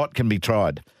 A lot can be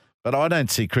tried. But I don't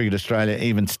see Cricket Australia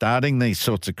even starting these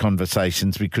sorts of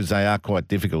conversations because they are quite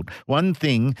difficult. One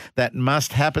thing that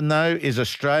must happen, though, is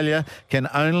Australia can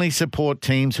only support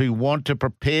teams who want to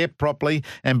prepare properly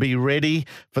and be ready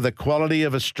for the quality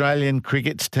of Australian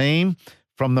cricket's team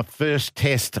from the first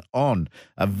test on.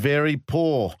 A very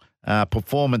poor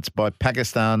performance by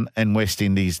Pakistan and West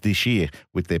Indies this year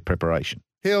with their preparation.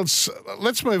 Heels,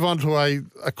 let's move on to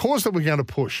a cause that we're going to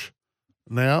push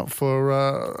now for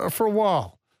a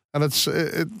while. And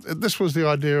this was the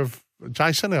idea of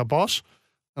Jason, our boss,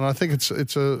 and I think it's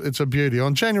a beauty.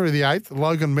 On January the 8th,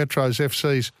 Logan Metro's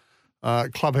FC's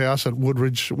clubhouse at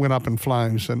Woodridge went up in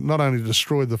flames and not only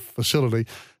destroyed the facility,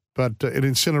 but it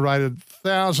incinerated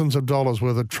thousands of dollars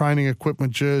worth of training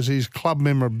equipment, jerseys, club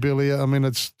memorabilia. I mean,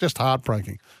 it's just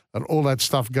heartbreaking. And all that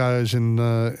stuff goes in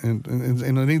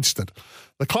an instant.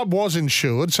 The club was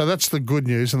insured, so that's the good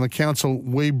news, and the council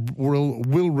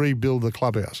will rebuild the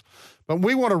clubhouse. But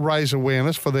we want to raise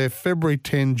awareness for their February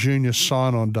 10 junior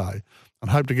sign-on day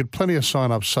and hope to get plenty of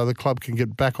sign-ups so the club can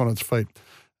get back on its feet.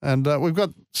 And we've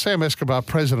got Sam Escobar,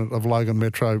 president of Logan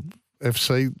Metro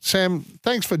FC. Sam,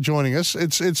 thanks for joining us.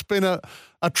 It's been a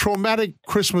traumatic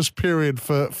Christmas period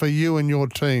for you and your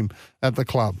team at the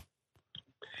club.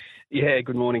 Yeah,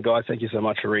 good morning, guys. Thank you so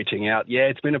much for reaching out. Yeah,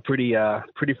 it's been a pretty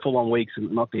full-on week,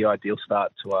 and not the ideal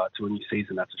start to a new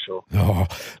season, that's for sure. Oh,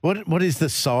 what is the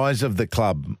size of the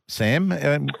club,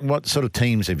 Sam? What sort of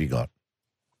teams have you got?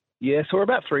 Yeah, so we're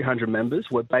about 300 members.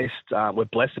 We're blessed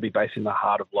to be based in the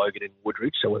heart of Logan in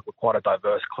Woodridge, so we're quite a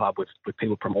diverse club with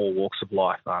people from all walks of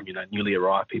life. Newly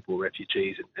arrived people,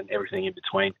 refugees, and everything in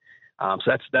between.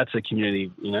 So that's a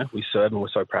community, we serve, and we're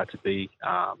so proud to be,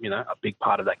 a big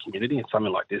part of that community. And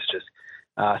something like this just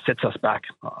sets us back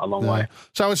a long way.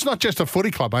 So it's not just a footy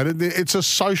club, mate. It's a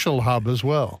social hub as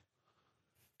well.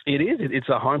 It is. It's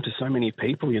a home to so many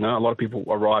people. A lot of people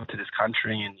arrive to this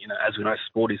country, and as we know,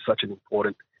 sport is such an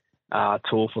important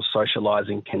tool for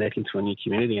socialising, connecting to a new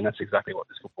community, and that's exactly what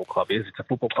this football club is. It's a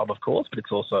football club, of course, but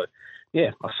it's also,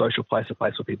 a social place, a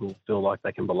place where people feel like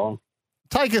they can belong.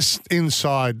 Take us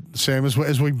inside, Sam,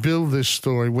 as we build this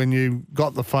story, when you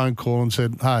got the phone call and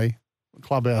said, hey, the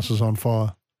clubhouse is on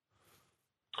fire.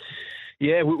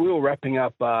 Yeah, we were wrapping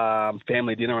up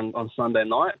family dinner on Sunday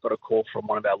night. Got a call from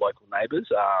one of our local neighbours,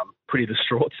 pretty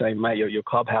distraught, saying, mate, your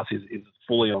clubhouse is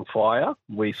fully on fire.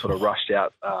 We sort of rushed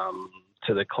out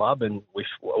to the club, and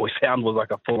what we found was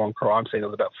like a full-on crime scene. There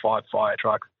was about 5 fire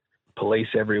trucks, police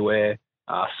everywhere.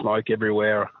 Smoke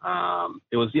everywhere.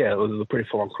 It was a pretty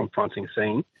full-on confronting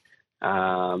scene.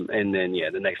 And then,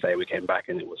 the next day we came back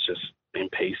and it was just in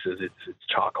pieces. It's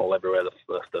charcoal everywhere.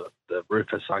 The roof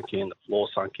has sunk in, the floor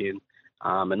sunk in.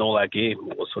 and all our gear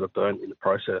was sort of burnt in the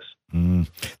process.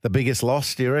 The biggest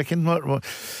loss, do you reckon?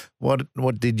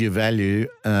 What did you value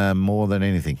more than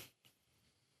anything?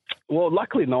 Well,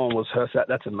 luckily no one was hurt.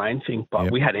 That's the main thing.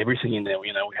 But we had everything in there.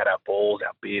 You know, we had our balls,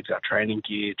 our bibs, our training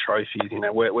gear, trophies. You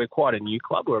know, we're quite a new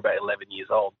club. We're about 11 years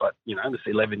old. But, you know, there's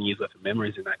 11 years worth of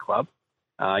memories in that club.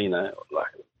 You know, like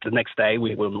the next day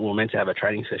we were meant to have a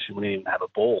training session. We didn't even have a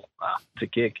ball to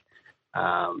kick.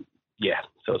 So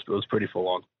it was pretty full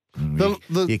on.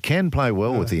 You can play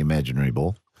well with the imaginary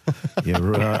ball.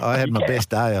 I had my best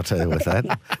day, I'll tell you, with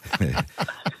that.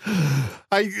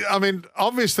 I mean,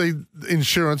 obviously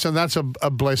insurance, and that's a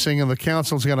blessing, and the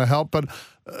council's going to help. But,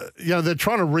 you know, they're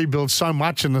trying to rebuild so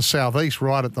much in the southeast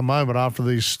right at the moment after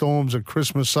these storms at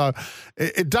Christmas. So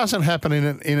it doesn't happen in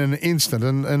an instant.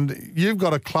 And you've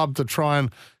got a club to try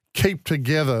and keep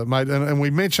together, mate. And we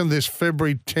mentioned this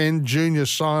February 10 junior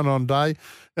sign-on day.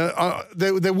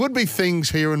 There would be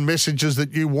things here and messages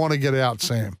that you want to get out,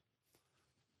 Sam.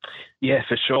 Yeah,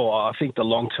 for sure. I think the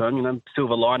long term, you know,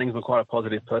 silver linings. I'm quite a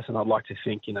positive person. I'd like to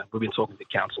think, you know, we've been talking to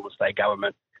council and state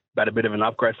government about a bit of an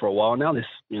upgrade for a while now. This,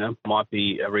 you know, might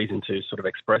be a reason to sort of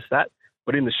express that.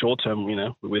 But in the short term, you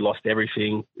know, we lost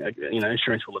everything. You know,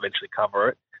 insurance will eventually cover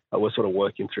it. We're sort of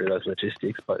working through those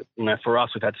logistics. But, you know, for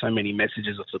us, we've had so many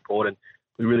messages of support, and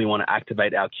we really want to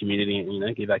activate our community and, you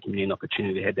know, give our community an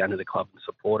opportunity to head down to the club and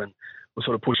support. And we're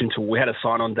sort of pushing to, we had a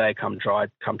sign-on day come try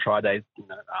day, you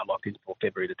know, locked in for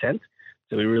February the 10th.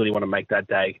 So we really want to make that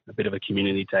day a bit of a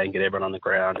community day and get everyone on the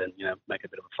ground and, you know, make it a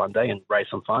bit of a fun day and raise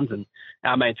some funds. And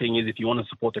our main thing is, if you want to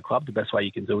support the club, the best way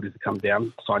you can do it is to come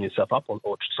down, sign yourself up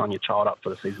or sign your child up for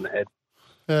the season ahead.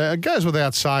 It goes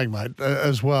without saying, mate,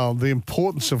 as well, the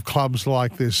importance of clubs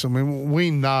like this. I mean,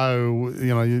 we know,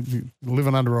 you know, you're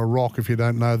living under a rock if you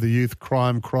don't know the youth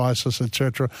crime crisis,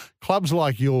 etc. Clubs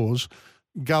like yours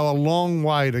go a long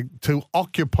way to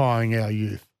occupying our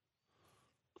youth.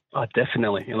 Oh,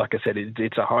 definitely. And like I said,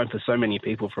 it's a home for so many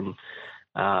people from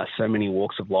so many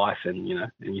walks of life, and, you know,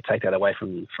 and you take that away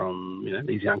from you know,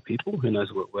 these young people, who knows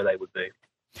where they would be.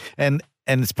 And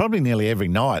it's probably nearly every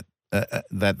night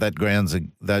those grounds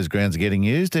are getting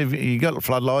used. Have you got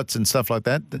floodlights and stuff like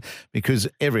that? Because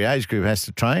every age group has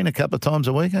to train a couple of times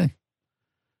a week, eh?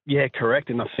 Yeah, correct.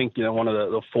 And I think, you know, one of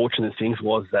the fortunate things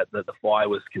was that the fire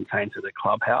was contained to the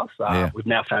clubhouse. We've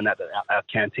now found out that our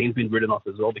canteen's been written off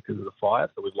as well because of the fire,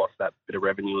 so we've lost that bit of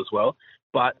revenue as well.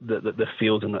 But the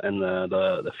fields and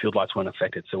the field lights weren't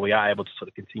affected, so we are able to sort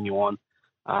of continue on,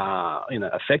 you know,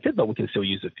 affected, but we can still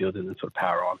use the field and then sort of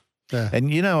power on. Yeah.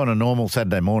 And, you know, on a normal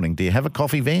Saturday morning, do you have a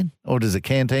coffee van, or does the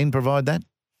canteen provide that?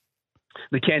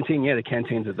 The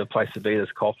canteens are the place to be.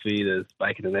 There's coffee, there's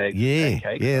bacon and eggs.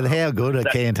 Yeah, how good are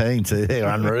canteens? They're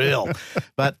unreal.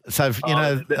 But, so, you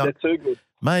know, they're too good.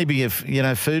 Maybe if, you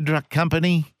know, food truck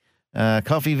company,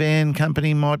 coffee van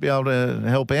company might be able to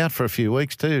help out for a few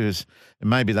weeks too.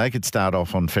 Maybe they could start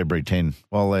off on February 10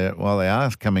 while they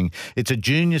are coming. It's a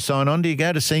junior sign-on. Do you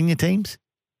go to senior teams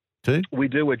too? We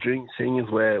do. We're junior seniors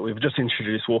where we've just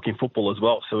introduced walking football as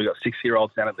well. So we've got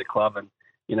 6-year-olds down at the club and,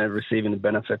 you know, receiving the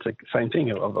benefits, like same thing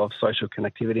of social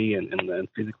connectivity and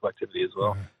physical activity as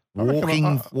well.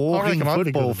 Walking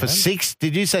football for 6.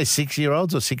 Did you say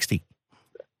 6-year-olds or 60?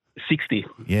 60.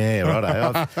 Yeah,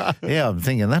 right. Yeah, I'm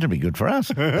thinking that'd be good for us.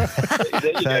 There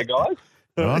you go, guys.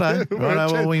 Righto.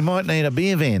 Well, we might need a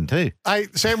beer van too. Hey,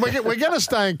 Sam, we're going to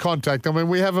stay in contact. I mean,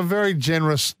 we have a very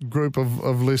generous group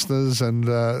of listeners, and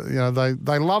you know,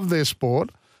 they love their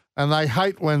sport. And they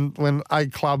hate when a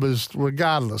club is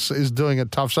doing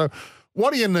it tough. So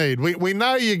what do you need? We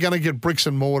know you're going to get bricks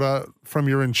and mortar from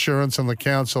your insurance and the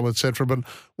council, etc. But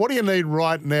what do you need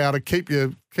right now to keep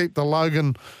the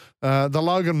Logan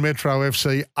Metro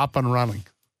FC up and running?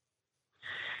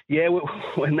 Yeah,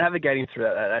 we're navigating through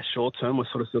that short term. We're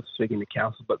sort of still speaking to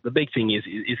council, but the big thing is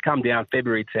come down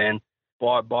February 10,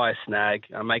 buy a snag,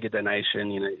 make a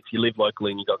donation. You know, if you live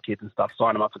locally and you've got kids and stuff,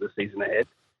 sign them up for the season ahead.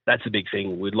 That's a big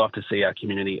thing. We'd love to see our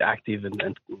community active and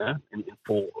you know, in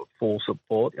full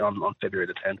support on February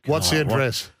the 10th. What's the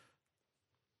address?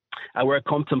 We're at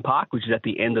Compton Park, which is at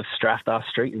the end of Strathar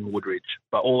Street in Woodridge.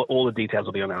 But all the details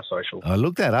will be on our social. I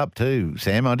looked that up too,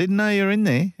 Sam. I didn't know you were in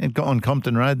there on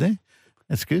Compton Road there.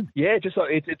 That's good. Yeah, just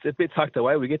it's a bit tucked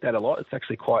away. We get that a lot. It's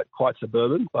actually quite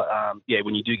suburban, but yeah,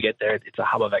 when you do get there, it's a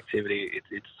hub of activity.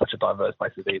 It's such a diverse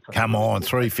place to be. Come on,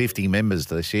 350 members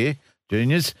this year,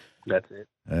 juniors. That's it.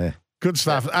 Good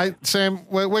stuff. Hey, Sam,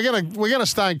 we're gonna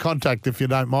stay in contact if you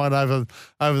don't mind over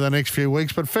the next few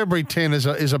weeks. But February 10 is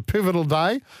a pivotal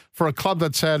day for a club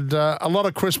that's had a lot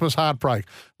of Christmas heartbreak.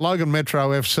 Logan Metro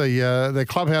FC, their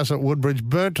clubhouse at Woodbridge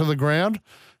burnt to the ground,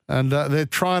 and they're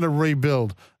trying to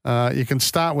rebuild. You can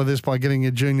start with this by getting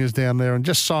your juniors down there and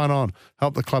just sign on.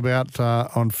 Help the club out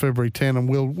on February 10, and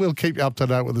we'll keep you up to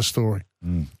date with the story.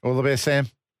 All the best, Sam.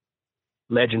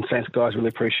 Legend. Thanks, guys. Really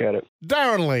appreciate it.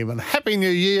 Darren Lehman, Happy New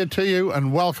Year to you,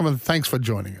 and welcome, and thanks for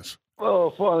joining us.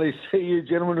 Well, finally see you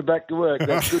gentlemen are back to work.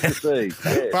 That's good to see.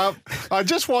 Yeah. Well, I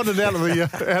just wandered out of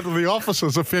the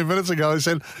offices a few minutes ago. They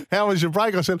said, "How was your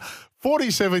break?" I said,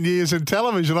 47 years in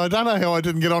television. I don't know how I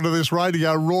didn't get onto this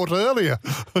radio wrought earlier.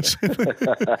 I said,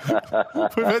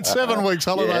 we've had 7 weeks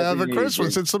holiday over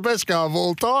Christmas. It's the best go of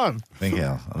all time. I think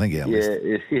our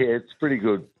listeners, it's pretty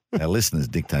good. Our listeners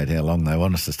dictate how long they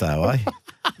want us to stay away.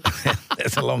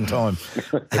 That's a long time.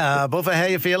 Buffer, how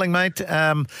you feeling, mate?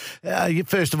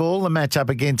 First of all, the match up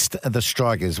against the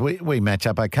Strikers. We match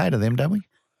up okay to them, don't we?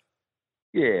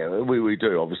 Yeah, we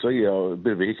do, obviously. A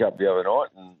bit of a hiccup the other night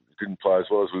and didn't play as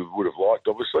well as we would have liked,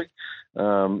 obviously.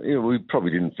 We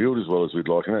probably didn't field as well as we'd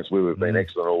like, and that's where we've been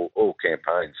excellent all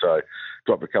campaign. So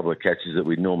dropped a couple of catches that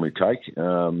we'd normally take.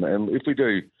 And if we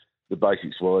do the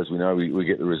basics wise, we know we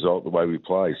get the result the way we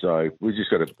play. So we just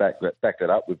got to back that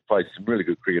up. We've played some really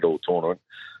good cricket all tournament,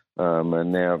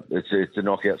 and now it's a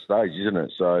knockout stage, isn't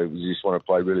it? So we just want to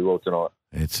play really well tonight.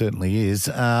 It certainly is.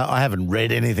 I haven't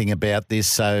read anything about this,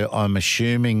 so I'm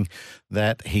assuming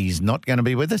that he's not going to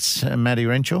be with us, Matty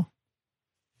Renshaw.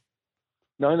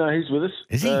 No, he's with us.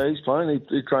 Is he? He's playing.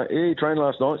 He trained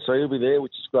last night, so he'll be there,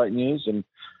 which is great news. And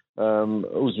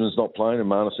Usman's not playing and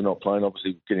Marnus are not playing,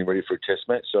 obviously getting ready for a test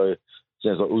match. So it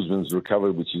sounds like Usman's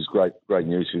recovered, which is great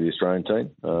news for the Australian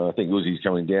team. I think Uzi's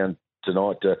coming down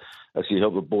tonight to actually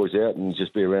help the boys out and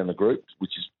just be around the group,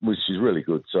 which is really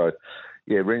good. So,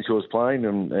 yeah, Renshaw's playing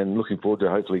and looking forward to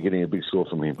hopefully getting a big score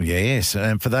from him. Yes,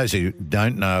 and for those who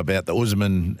don't know about the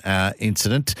Usman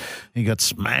incident, he got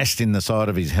smashed in the side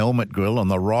of his helmet grill on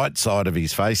the right side of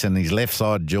his face, and his left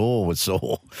side jaw was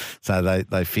sore. So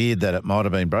they feared that it might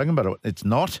have been broken, but it's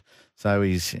not. So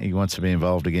he wants to be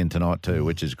involved again tonight too,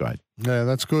 which is great. Yeah,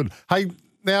 that's good. Hey,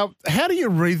 now, how do you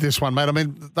read this one, mate? I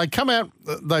mean, they come out,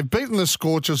 they've beaten the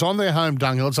Scorchers on their home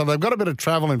dunghill, so they've got a bit of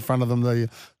travel in front of them, the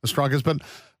Strikers, but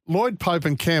Lloyd Pope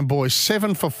and Cam Boyce,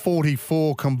 7 for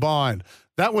 44 combined.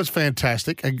 That was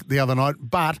fantastic the other night,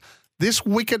 but this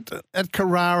wicket at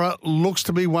Carrara looks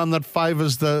to be one that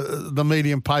favours the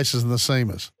medium pacers and the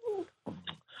seamers.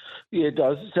 Yeah, it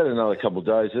does. It's had another couple of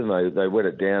days, and they wet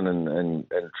it down and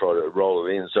try to roll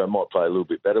it in, so it might play a little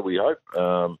bit better, we hope.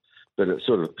 But it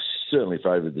sort of certainly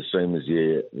favoured the seamers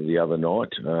the other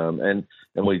night, and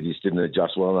we just didn't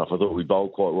adjust well enough. I thought we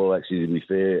bowled quite well, actually, to be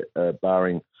fair,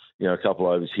 barring a couple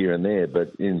of overs here and there,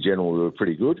 but in general we were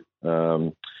pretty good.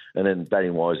 And then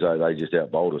batting-wise, they just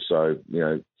out-bowled us. So,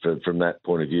 from that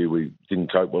point of view, we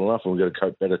didn't cope well enough, and we've got to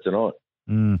cope better tonight.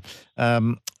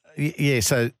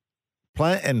 So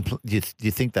do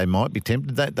you think they might be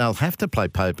tempted? They'll have to play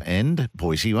Pope and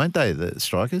Boyce, won't they, the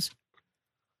Strikers?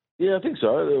 Yeah, I think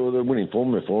so. They're winning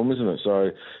form, isn't it? So,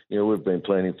 we've been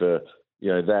planning for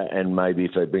that, and maybe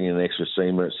if they bring in an extra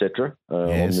seamer, etc.,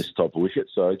 on this type of wicket.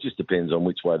 So it just depends on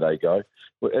which way they go.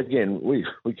 But again, we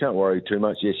can't worry too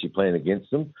much. Yes, you're playing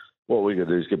against them. What we've got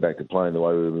to do is get back to playing the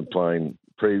way we've been playing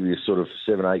previous sort of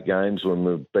 7-8 games when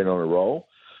we've been on a roll,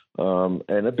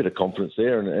 and a bit of confidence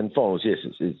there. And finals, yes,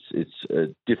 it's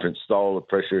a different style of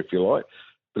pressure, if you like.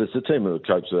 But it's the team that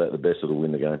copes with that the best that'll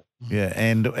win the game. Yeah,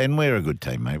 and we're a good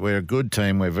team, mate. We're a good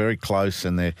team. We're very close,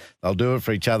 and they'll do it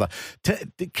for each other.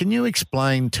 Can you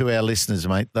explain to our listeners,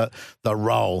 mate, the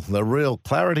role, the real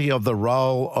clarity of the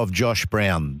role of Josh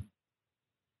Brown?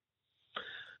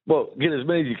 Well, get as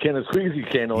many as you can, as quick as you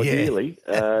can, ideally.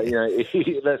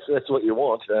 That's what you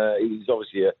want. He's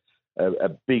obviously a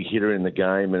big hitter in the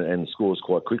game and scores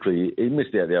quite quickly. He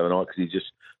missed out the other night because he's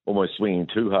just almost swinging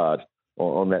too hard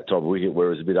on that type of wicket,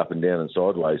 where it's a bit up and down and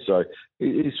sideways. So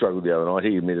he struggled the other night.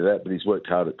 He admitted that, but he's worked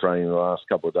hard at training the last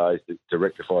couple of days to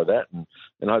rectify that, and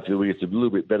hopefully we get a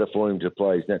little bit better for him to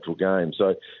play his natural game.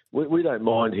 So we don't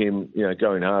mind him,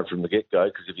 going hard from the get-go,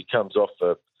 because if he comes off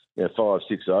for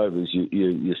 5-6 overs,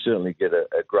 you certainly get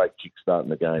a great kick-start in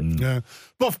the game. Yeah.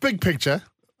 Well, big picture,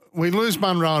 we lose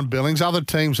Munro and Billings. Other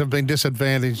teams have been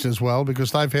disadvantaged as well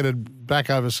because they've headed back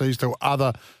overseas to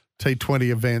other T20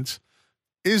 events.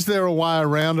 Is there a way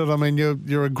around it? I mean,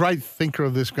 you're a great thinker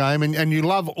of this game, and you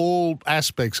love all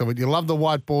aspects of it. You love the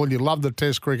white ball. You love the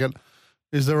Test cricket.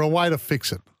 Is there a way to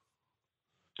fix it?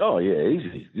 Oh, yeah,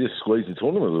 easy. Just squeeze the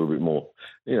tournament a little bit more.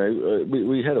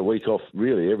 We had a week off,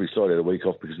 really. Every side had a week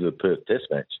off because of the Perth Test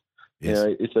match. Yes.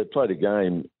 If they played a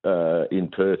game in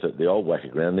Perth at the old Wacker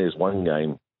ground, there's one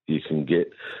game you can get.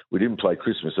 We didn't play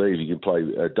Christmas Eve. You can play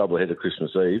a doubleheader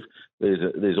Christmas Eve.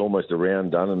 There's almost a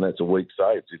round done, and that's a week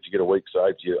saved. If you get a week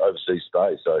saved, you overseas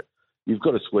stay. So you've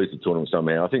got to squeeze the tournament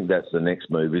somehow. I think that's the next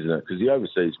move, isn't it? Because the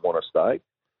overseas want to stay.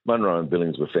 Munro and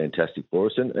Billings were fantastic for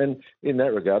us. And in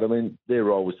that regard, I mean, their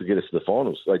role was to get us to the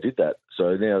finals. They did that.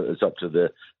 So now it's up to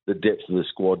the depth of the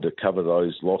squad to cover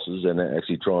those losses and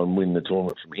actually try and win the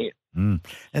tournament from here.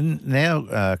 And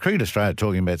now Cricket Australia are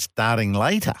talking about starting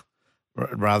later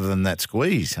rather than that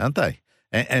squeeze, aren't they?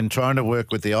 And trying to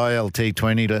work with the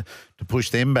ILT20 to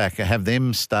push them back, have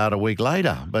them start a week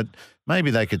later. But maybe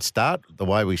they could start the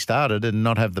way we started and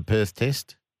not have the Perth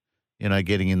test,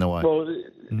 getting in the way.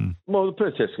 Well, the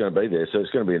Perth test is going to be there, so it's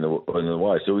going to be in the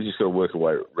way. So we just got to work our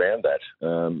way around that.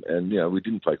 And we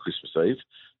didn't play Christmas Eve.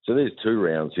 So there's 2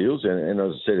 rounds, Heels. And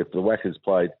as I said, if the Wackers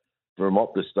played from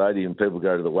Optus Stadium, people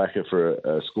go to the Wacker for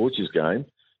a Scorchers game,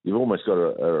 you've almost got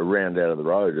a round out of the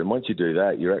road. And once you do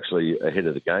that, you're actually ahead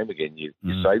of the game again. You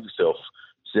save yourself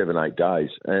 7-8 days.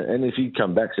 And if you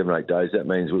come back 7-8 days, that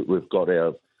means we've got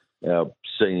our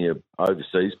senior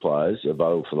overseas players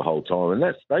available for the whole time.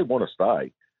 And they want to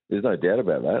stay. There's no doubt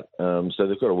about that. So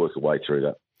they've got to work a way through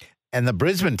that. And the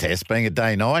Brisbane test being a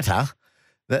day-nighter,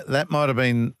 that might have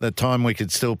been the time we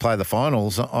could still play the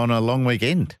finals on a long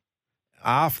weekend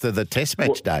after the test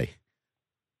match day.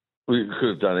 We could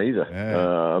have done either.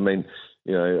 Yeah.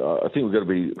 I think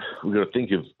we've got to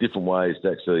think of different ways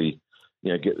to actually,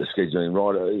 get the scheduling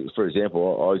right. For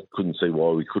example, I couldn't see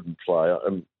why we couldn't play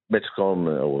Metricon,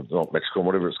 or not Metricon,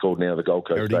 whatever it's called now, the Gold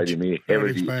Coast Stadium here.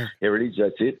 Heritage,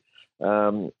 that's it.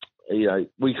 I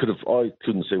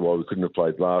couldn't see why we couldn't have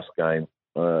played last game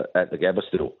at the Gabba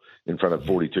still in front of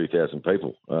 42,000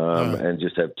 people and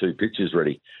just have 2 pitches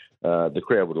ready. The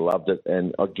crowd would have loved it,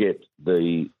 and I get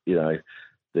the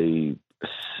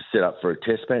set up for a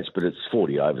test match, but it's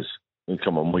 40 overs. And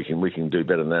come on, we can do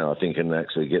better than that, I think, and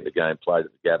actually get the game played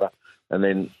at the Gabba. And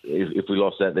then if we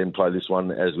lost that, then play this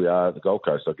one as we are at the Gold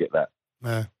Coast. I get that.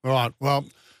 Yeah, right. Well,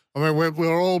 I mean,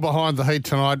 we're all behind the heat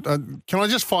tonight. Can I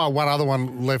just fire one other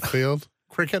one left field?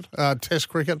 Cricket, Test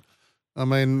cricket. I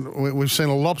mean, we've seen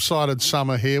a lopsided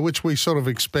summer here, which we sort of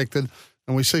expected,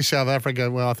 and we see South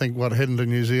Africa, heading to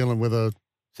New Zealand with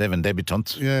 7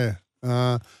 debutants.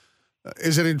 Yeah.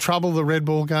 Is it in trouble, the red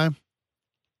ball game?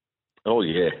 Oh,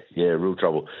 yeah, real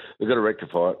trouble. They've got to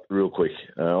rectify it real quick.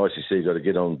 ICC got to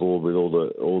get on board with all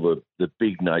the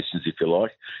big nations, if you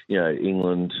like.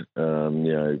 England,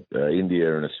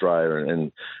 India and Australia,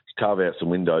 and carve out some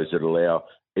windows that allow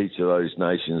each of those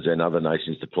nations and other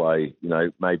nations to play.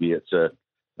 Maybe it's a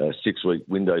 6-week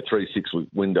window, 3 6-week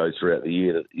windows throughout the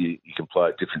year that you can play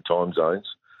at different time zones,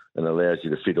 and allows you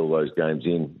to fit all those games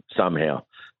in somehow.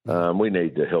 We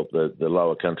need to help the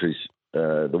lower countries.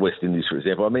 The West Indies, for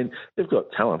example. I mean, they've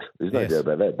got talent. There's no doubt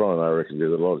about that. Brian, I reckon they've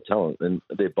got a lot of talent. And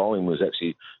their bowling was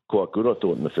actually quite good, I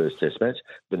thought, in the first test match.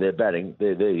 But their batting,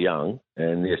 they're young.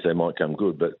 And, yes, they might come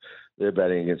good. But their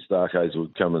batting against Stark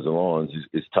Hazelwood, Cummins and Lyons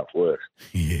is tough work.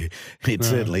 Yeah, it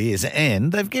certainly is.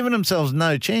 And they've given themselves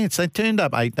no chance. They turned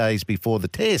up 8 days before the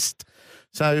test.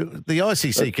 So the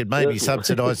ICC could maybe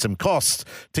subsidise some costs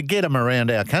to get them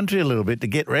around our country a little bit to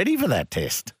get ready for that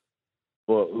test.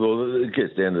 Well, it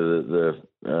gets down to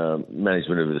the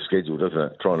management of the schedule, doesn't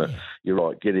it? You're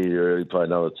right, get here early, play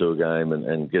another tour game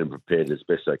and get them prepared as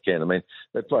best they can. I mean,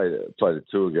 they played a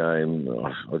tour game,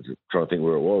 I'm trying to think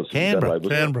where it was. Canberra.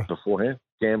 Beforehand.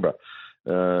 Canberra.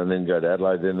 And then go to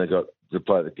Adelaide. Then they got to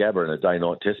play at the Gabba in a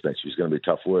day-night test match, which is going to be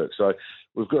tough work. So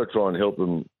we've got to try and help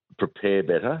them prepare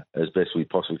better as best we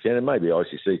possibly can. And maybe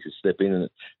ICC could step in and,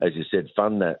 as you said,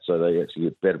 fund that so they actually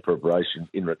get better preparation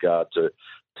in regard to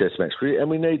Test match cricket. And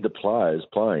we need the players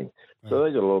playing. So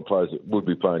they've got a lot of players that would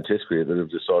be playing Test cricket that have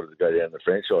decided to go down the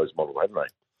franchise model, haven't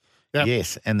they? Yep.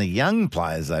 Yes, and the young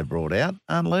players they've brought out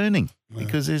aren't learning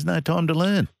because there's no time to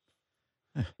learn.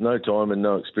 No time and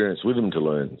no experience with them to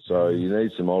learn. So you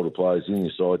need some older players in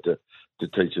your side to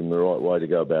teach them the right way to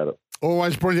go about it.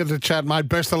 Always brilliant to chat, mate.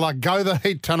 Best of luck. Go the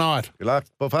Heat tonight. Good luck.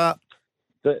 Buff up.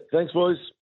 Thanks, boys.